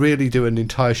 We should really do an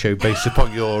entire show based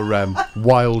upon your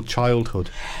wild childhood.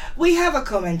 We have a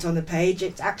comment on the page.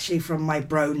 It's actually from my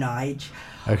bro Nige.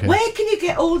 Okay. Where can you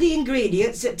get all the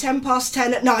ingredients at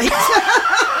 10:10 at night?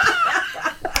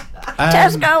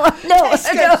 Tesco. No,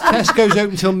 Tesco's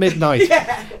open till midnight.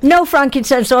 no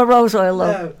frankincense or rose oil,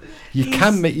 though. No. You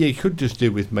can make. You could just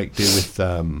make do with.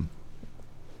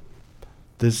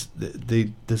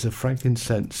 There's a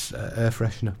frankincense air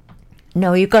freshener.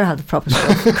 No, you've got to have the proper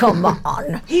stuff. Come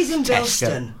on. He's in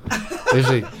Bilston. Is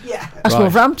he? Yeah. That's Right.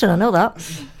 Wolverhampton, I know that.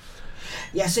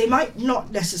 Yeah, so he might not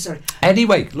necessarily.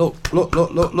 Anyway, look.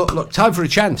 Time for a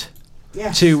chant.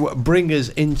 Yes. To bring us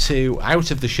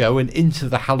out of the show and into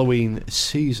the Halloween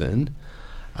season.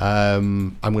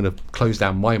 I'm going to close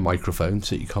down my microphone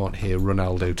so you can't hear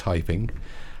Ronaldo typing,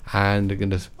 and I'm going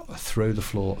to throw the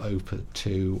floor open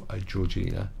to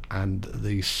Georgena and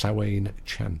the Samhain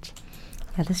chant.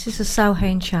 Yeah, this is a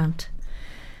Samhain chant.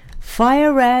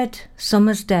 Fire red,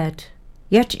 summer's dead,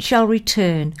 yet it shall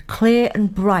return, clear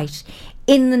and bright,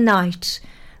 in the night.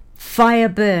 Fire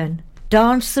burn,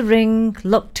 dance the ring,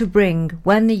 luck to bring,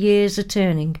 when the years are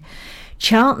turning.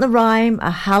 Chant the rhyme,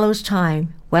 a hallows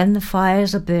time, when the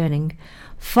fires are burning.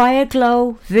 Fire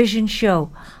glow, vision show,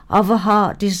 of a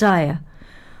heart desire.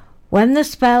 When the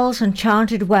spells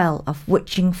enchanted well of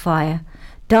witching fire.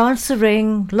 Dance the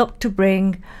ring, luck to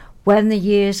bring, when the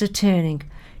years are turning.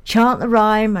 Chant the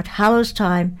rhyme at hallows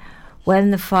time,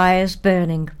 when the fire's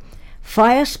burning.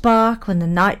 Fire spark when the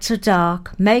nights are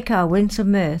dark, make our winter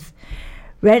mirth.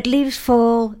 Red leaves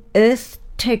fall, earth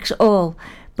takes all,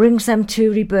 brings them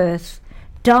to rebirth.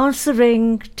 Dance the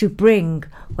ring to bring,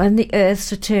 when the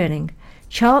earths are turning.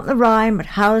 Chant the rhyme at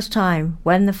hallows time,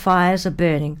 when the fires are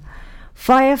burning.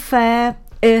 Fire fair,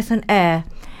 earth and air,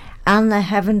 and the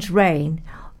heavens reign.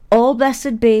 All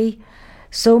blessed be,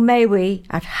 so may we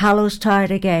at hallows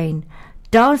tide again.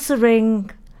 Dance the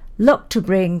ring, luck to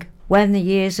bring, when the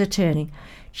years are turning.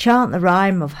 Chant the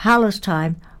rhyme of hallows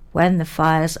time, when the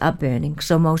fires are burning.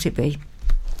 So mote it be.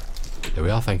 There we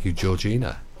are. Thank you,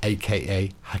 Georgena,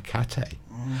 a.k.a. Hakate.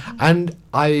 And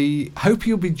I hope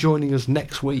you'll be joining us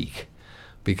next week,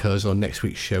 because on next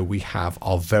week's show we have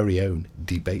our very own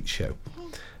debate show.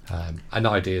 An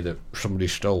idea that somebody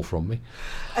stole from me.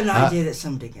 An idea that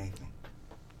somebody gave me.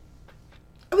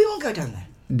 We won't go down there.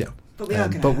 No. But we are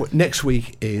going to But have. next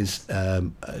week is a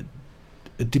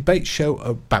debate show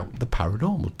about the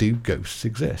paranormal. Do ghosts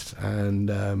exist?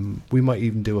 And we might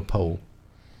even do a poll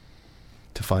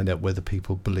to find out whether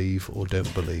people believe or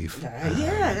don't believe.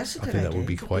 Yeah, that's a good I think that idea. would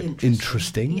be Could quite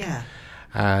interesting. Yeah.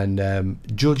 And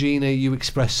Georgena, you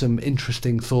expressed some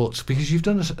interesting thoughts because you've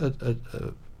done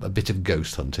a bit of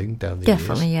ghost hunting down the years.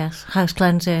 Definitely, yes. House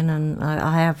cleansing, and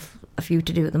I have a few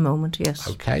to do at the moment, yes.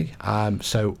 Okay,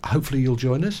 so hopefully you'll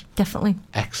join us. Definitely.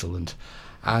 Excellent.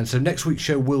 And so next week's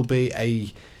show will be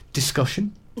a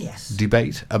discussion,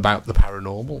 debate about the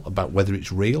paranormal, about whether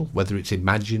it's real, whether it's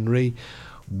imaginary,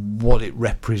 what it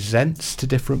represents to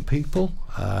different people.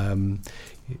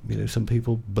 Some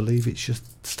people believe it's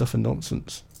just stuff and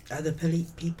nonsense. Other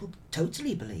people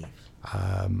totally believe.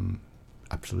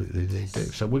 Absolutely, they do.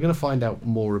 So we're going to find out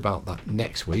more about that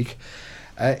next week.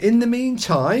 In the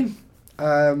meantime,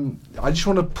 I just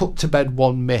want to put to bed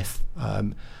one myth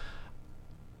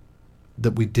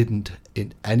that we didn't,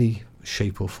 in any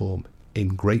shape or form, in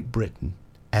Great Britain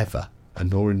ever,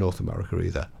 and nor in North America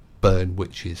either, burn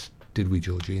witches. Did we,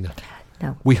 Georgina?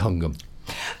 No. We hung them.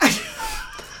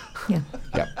 Yeah.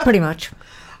 Yeah. Pretty much.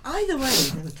 Either way,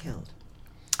 they were killed.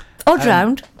 Or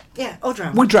drowned. Yeah, or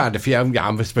drowned. We drowned a few.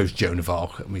 I suppose Joan of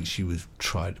Arc. I mean, she was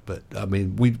tried, but I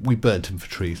mean, we burnt them for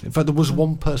treason. In fact, there was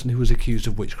one person who was accused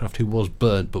of witchcraft who was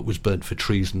burnt, but was burnt for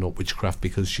treason, not witchcraft,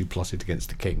 because she plotted against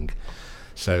the king.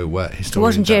 So historians. It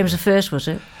wasn't James I, was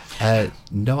it?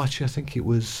 No, actually, I think it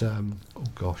was.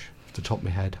 Off the top of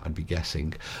my head, I'd be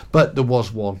guessing. But there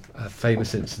was one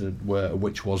famous incident where a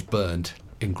witch was burnt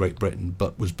in Great Britain,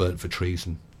 but was burnt for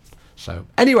treason. So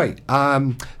anyway,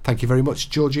 thank you very much,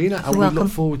 Georgina, and we look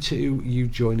forward to you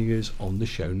joining us on the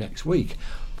show next week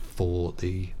for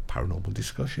the paranormal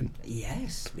discussion.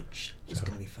 Yes, which is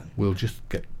going to be fun. We'll just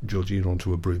get Georgina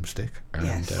onto a broomstick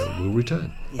and we'll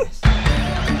return. Yes.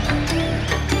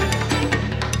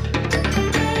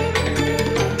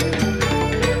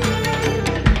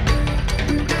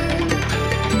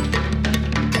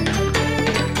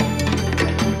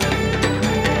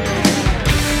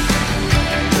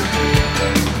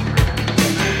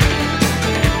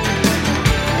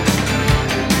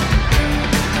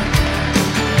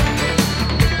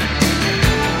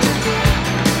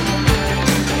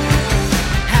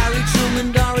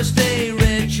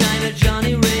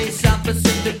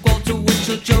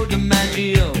 Joe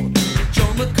DiMaggio,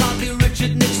 Joe McCarthy,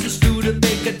 Richard Nixon,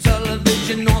 Studebaker,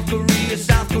 television, North Korea,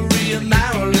 South Korea,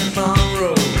 Marilyn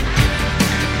Monroe.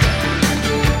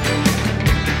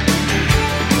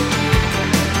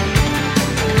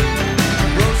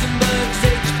 Rosenberg,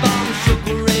 H-Bomb,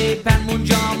 Sugar Ray,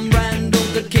 Panmunjom, Randall,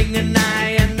 the King and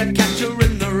I, and the Catcher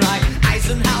in the Rye.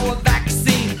 Eisenhower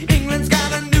vaccine, England's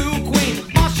got a new queen,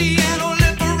 Marciano,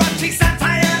 Liberace,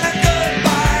 Santayana,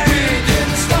 goodbye. We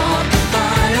didn't start the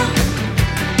fire.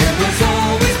 It was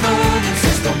always burning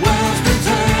since the world's been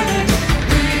turning.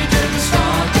 We didn't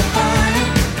start the fire.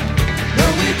 No,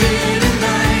 we didn't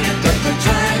light it, but we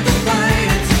tried to fight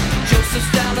it. Joseph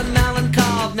Stalin, Alan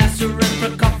Cobb, Nasser and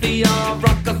Prokofiev,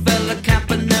 Rockefeller,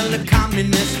 Campanella,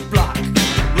 Communist Bloc.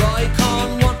 Roy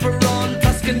Cohn, Juan Perón,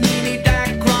 Toscanini,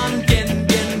 Dacron, Gin,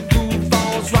 Food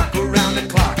Falls, rock around the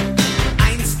clock.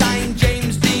 Einstein,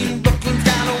 James Dean, Brooklyn's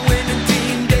got a winning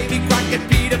team. Davy Crockett,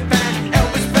 Peter Pan,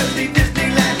 Elvis Presley,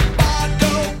 Disneyland,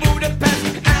 Bordeaux, Budapest,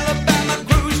 Alabama,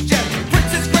 Khrushchev,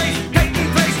 Princess Grace, Peyton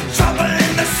Place, trouble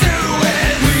in the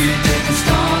Suez. We didn't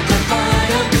start the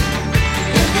fire.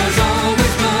 It was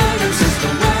always burning since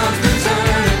the world's been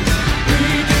turning.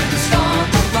 We didn't start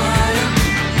the fire.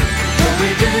 No, we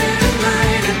didn't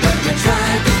light it, but we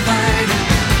tried to fight it.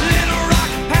 Little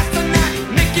Rock, Pasternak,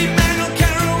 Mickey Mantle,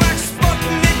 Kerouac,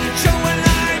 Sputnik, Joe and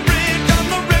I, Bridge on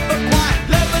the River Kwai,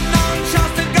 Lebanon,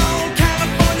 Charles de Gaulle,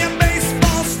 California,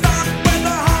 baseball, stock,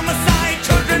 weather, homicide,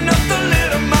 children of the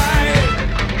Little Mile.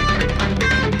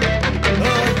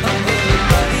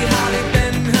 Buddy Holly,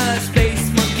 Ben Hur, Space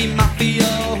Monkey, Mafia,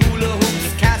 Hula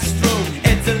Hoops, Castro,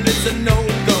 Ed's a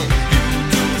no-go.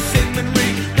 U2, Simon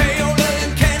Reed, Payola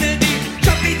and Kennedy,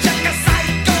 Chubby Checker,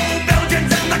 Psycho,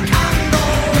 Belgians and the Congo.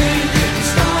 We didn't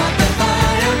start the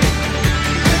fire.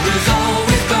 It was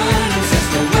always burning since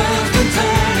the world's been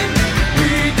turning.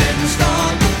 We didn't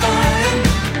start the fire.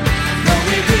 No,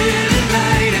 we didn't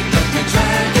light it, but we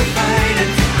tried to fight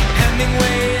it.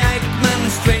 Hemingway, Eichmann,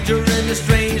 Stranger in a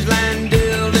Strange Land,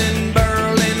 Dylan,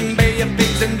 Berlin, Bay of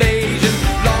Pigs invasion,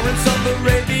 Lawrence of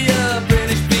Arabia,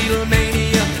 British Beatlemania.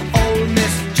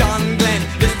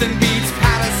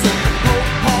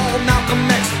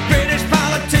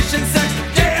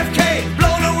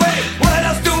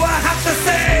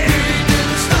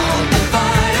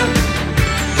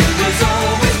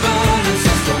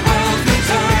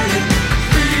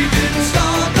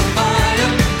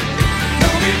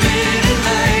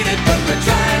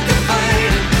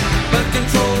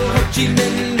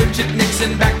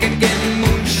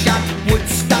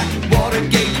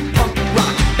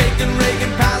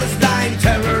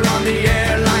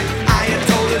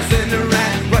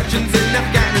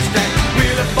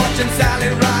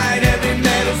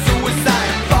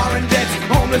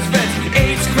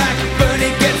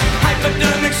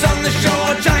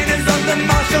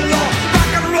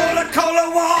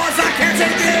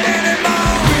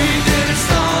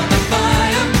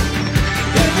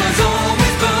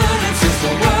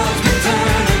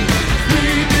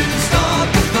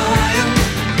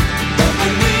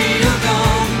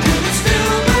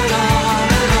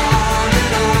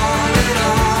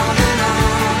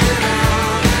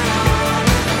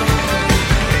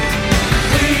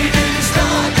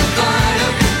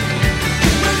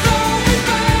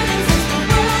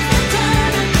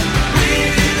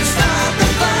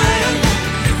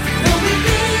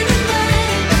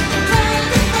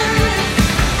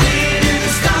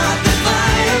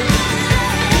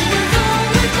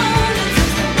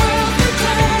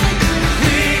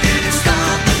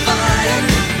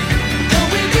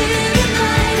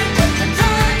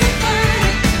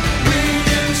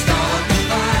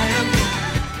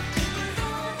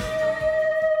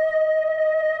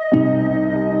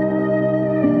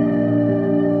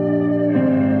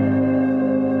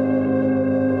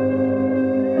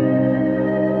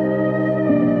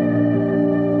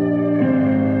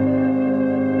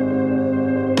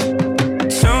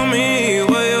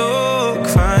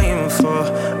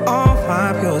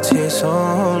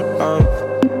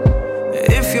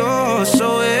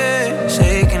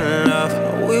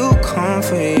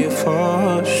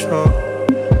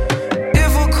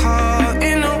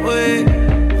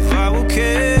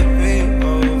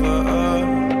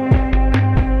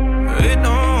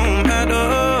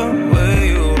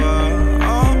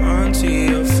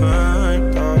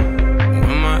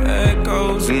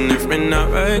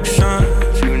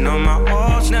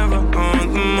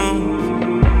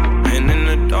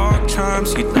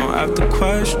 times you don't have to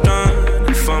question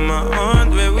if I'm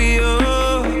on where we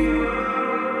are.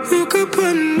 You could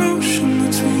put an ocean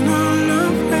between our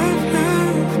love, love,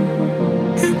 love.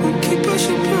 It won't keep us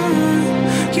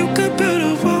apart. You could build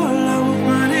a wall, I will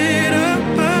run it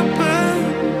up, up,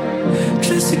 up,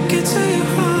 just to get to your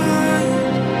heart.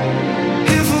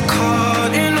 If we're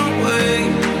caught in a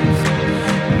wave,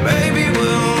 maybe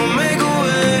we'll make a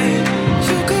way.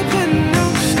 You could put an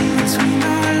ocean between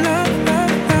our love,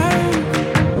 love, love.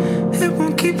 It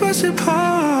won't keep us apart.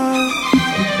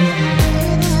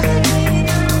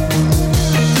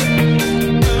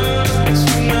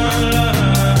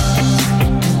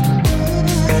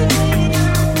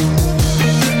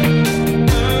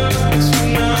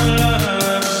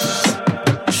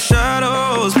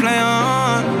 Shadows play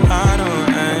on, I don't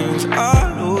aim, I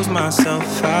lose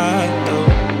myself, I do.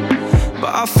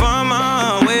 But I find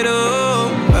my way to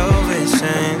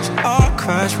elevation, I'll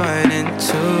crash right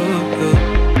into you.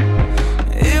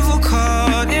 If we're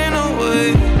caught in a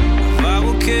wave, I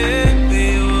will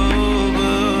carry you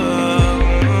over.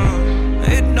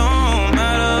 It don't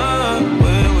matter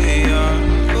where we are,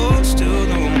 you're still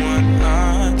the one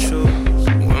I choose.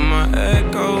 When my head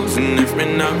goes in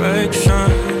different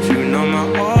directions, you know my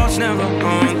heart's never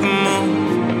on the move.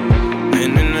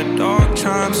 And in the dark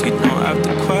times, you don't have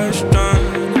to question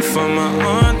if I'm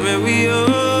on where we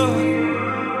are.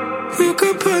 You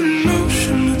could put an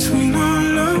ocean between our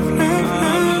love, love,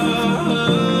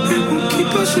 love. It won't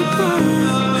keep us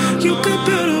apart. You could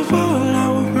build a wall, I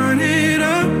will run it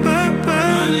up, up,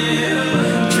 up,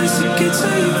 just to get to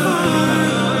your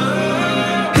heart.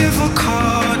 If we're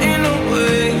caught in a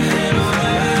wave,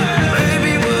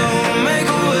 maybe we'll make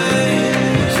a way.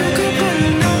 You could put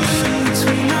an ocean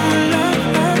between our love,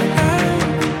 love,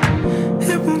 love.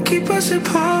 It won't keep us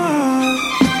apart.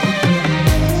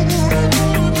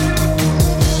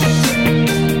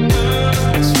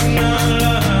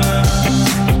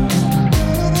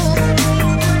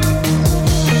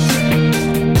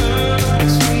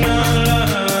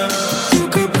 You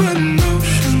could put an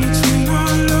ocean between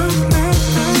our love, love,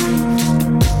 love.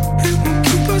 It won't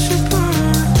keep us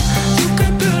apart. You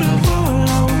could build a wall,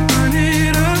 I will run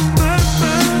it up, up,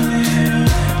 up,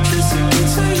 just to get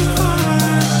to your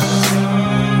heart.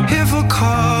 If we're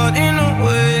caught in a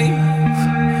wave,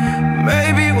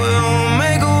 maybe we'll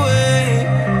make a way.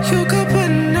 You could put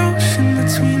an ocean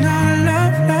between our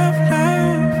love, love,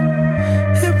 love.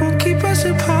 It won't keep us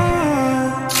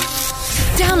apart.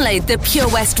 Download the Pure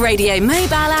West Radio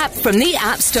mobile app from the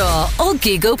App Store or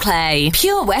Google Play.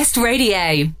 Pure West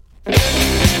Radio.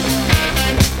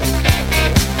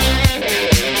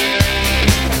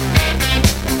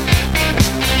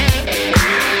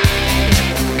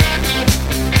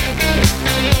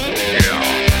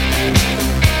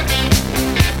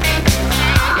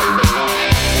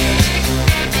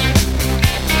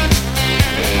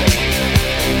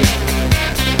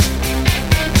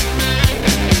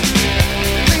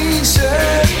 Clean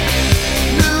shirt,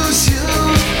 new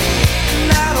shoes, and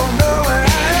I don't know where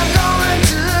I am going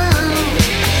to.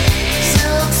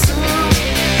 Silk suit,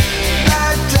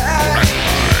 black tie,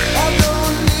 I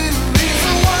don't need a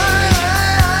reason why.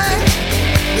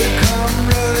 They come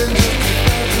running just as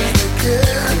fast as they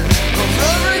can. 'Cause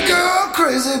every girl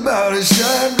crazy about a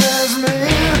short dress man.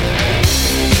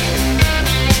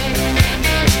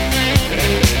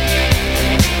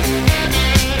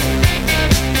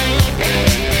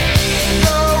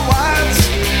 Gold watch,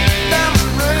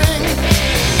 diamond ring,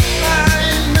 I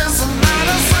ain't missing not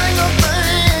a single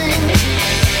thing.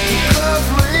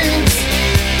 Cufflinks,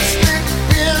 stick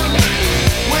pin,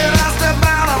 when I step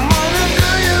out, I'm gonna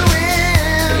do you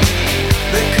in.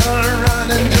 They come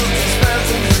running just as fast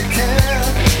as they can.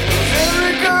 'Cause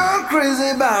every girl crazy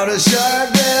about a short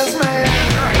dress man.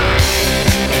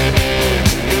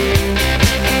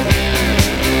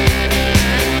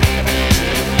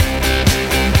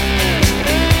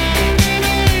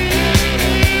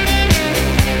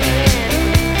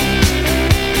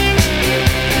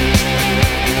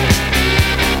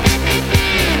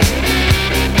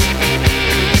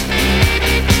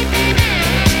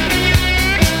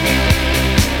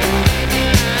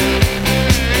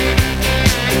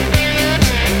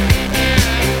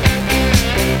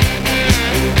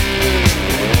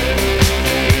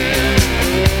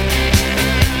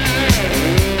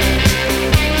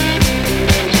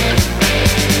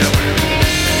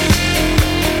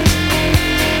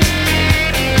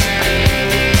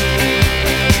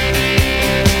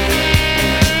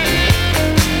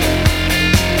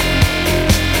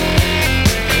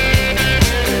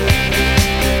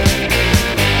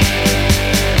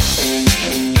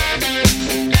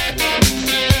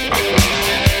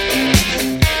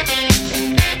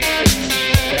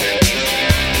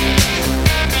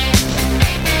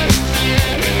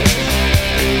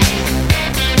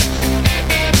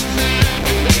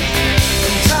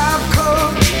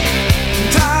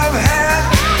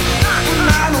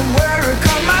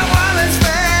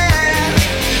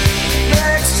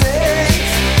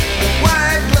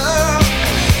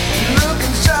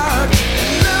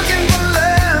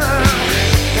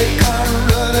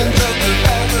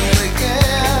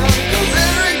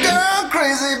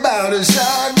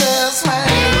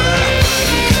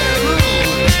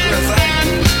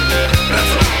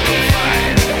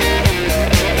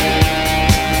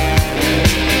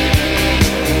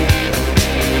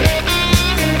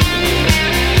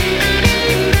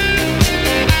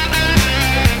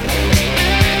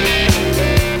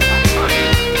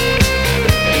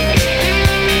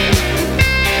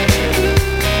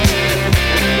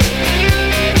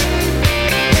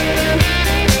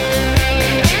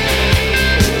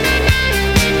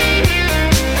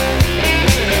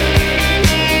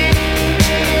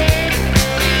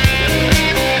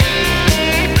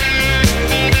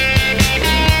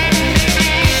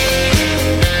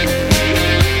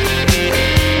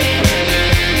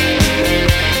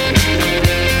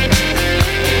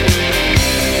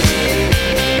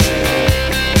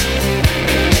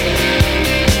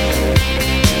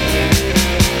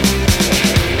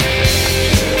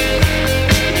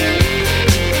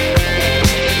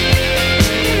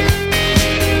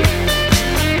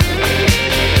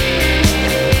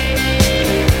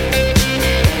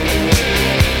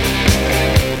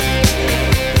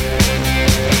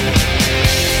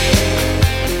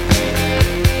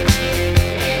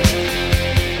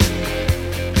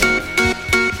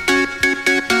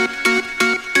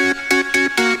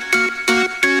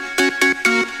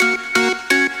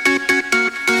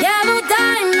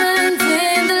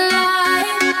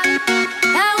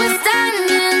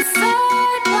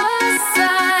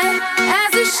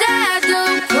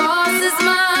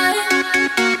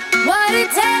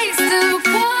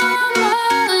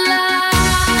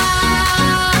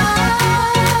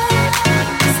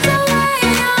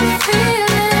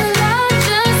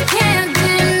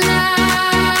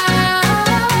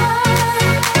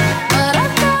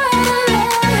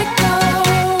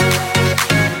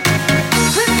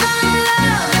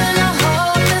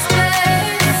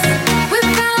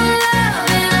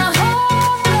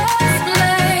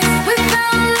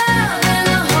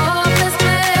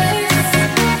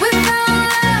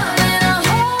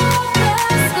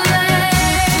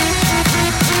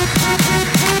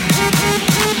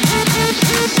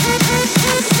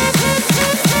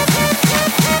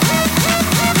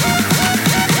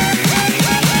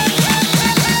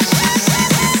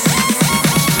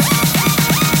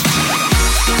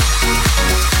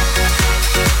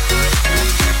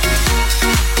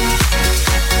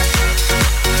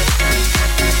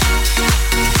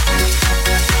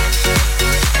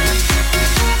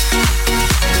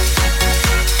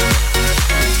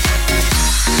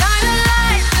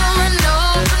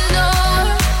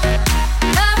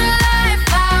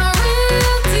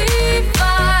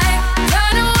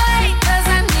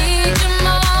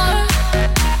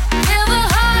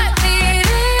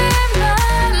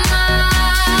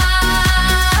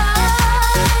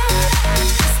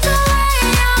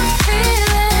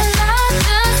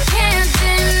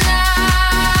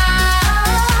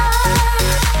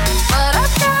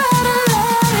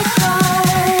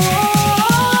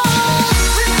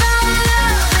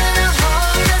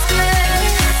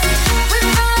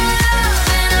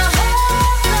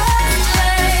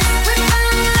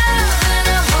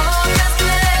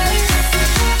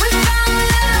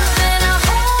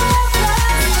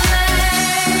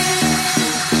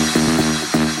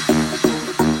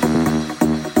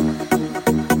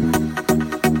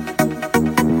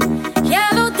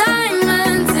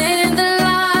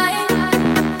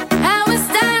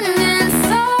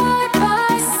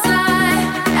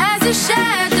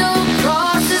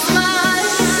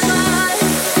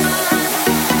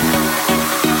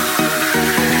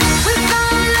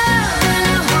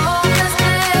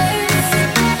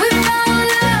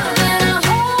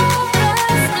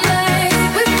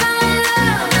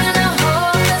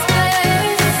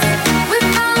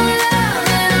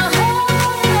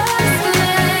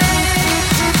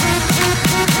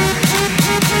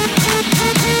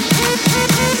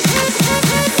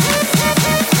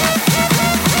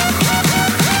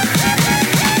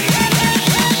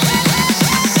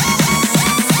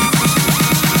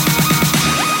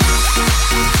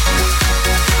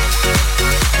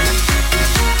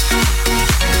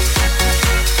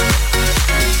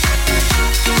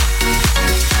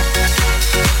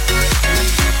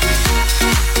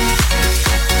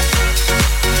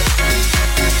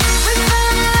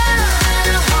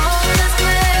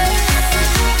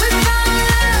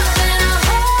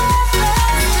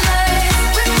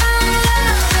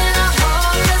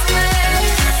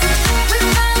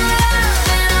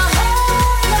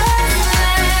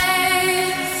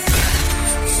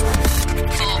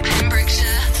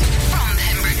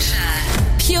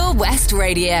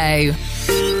 Radio.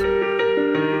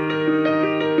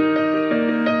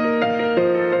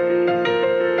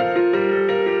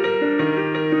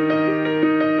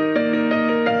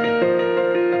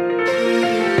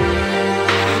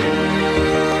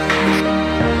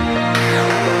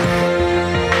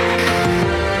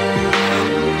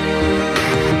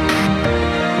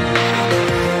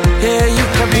 Yeah, you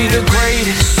can be the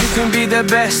greatest, you can be the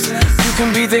best, you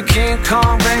can be the King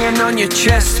Kong banging on your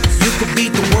chest. You could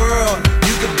beat the world,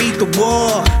 you could beat the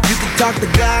war, you could talk the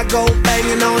guy, go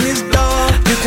banging on his door. You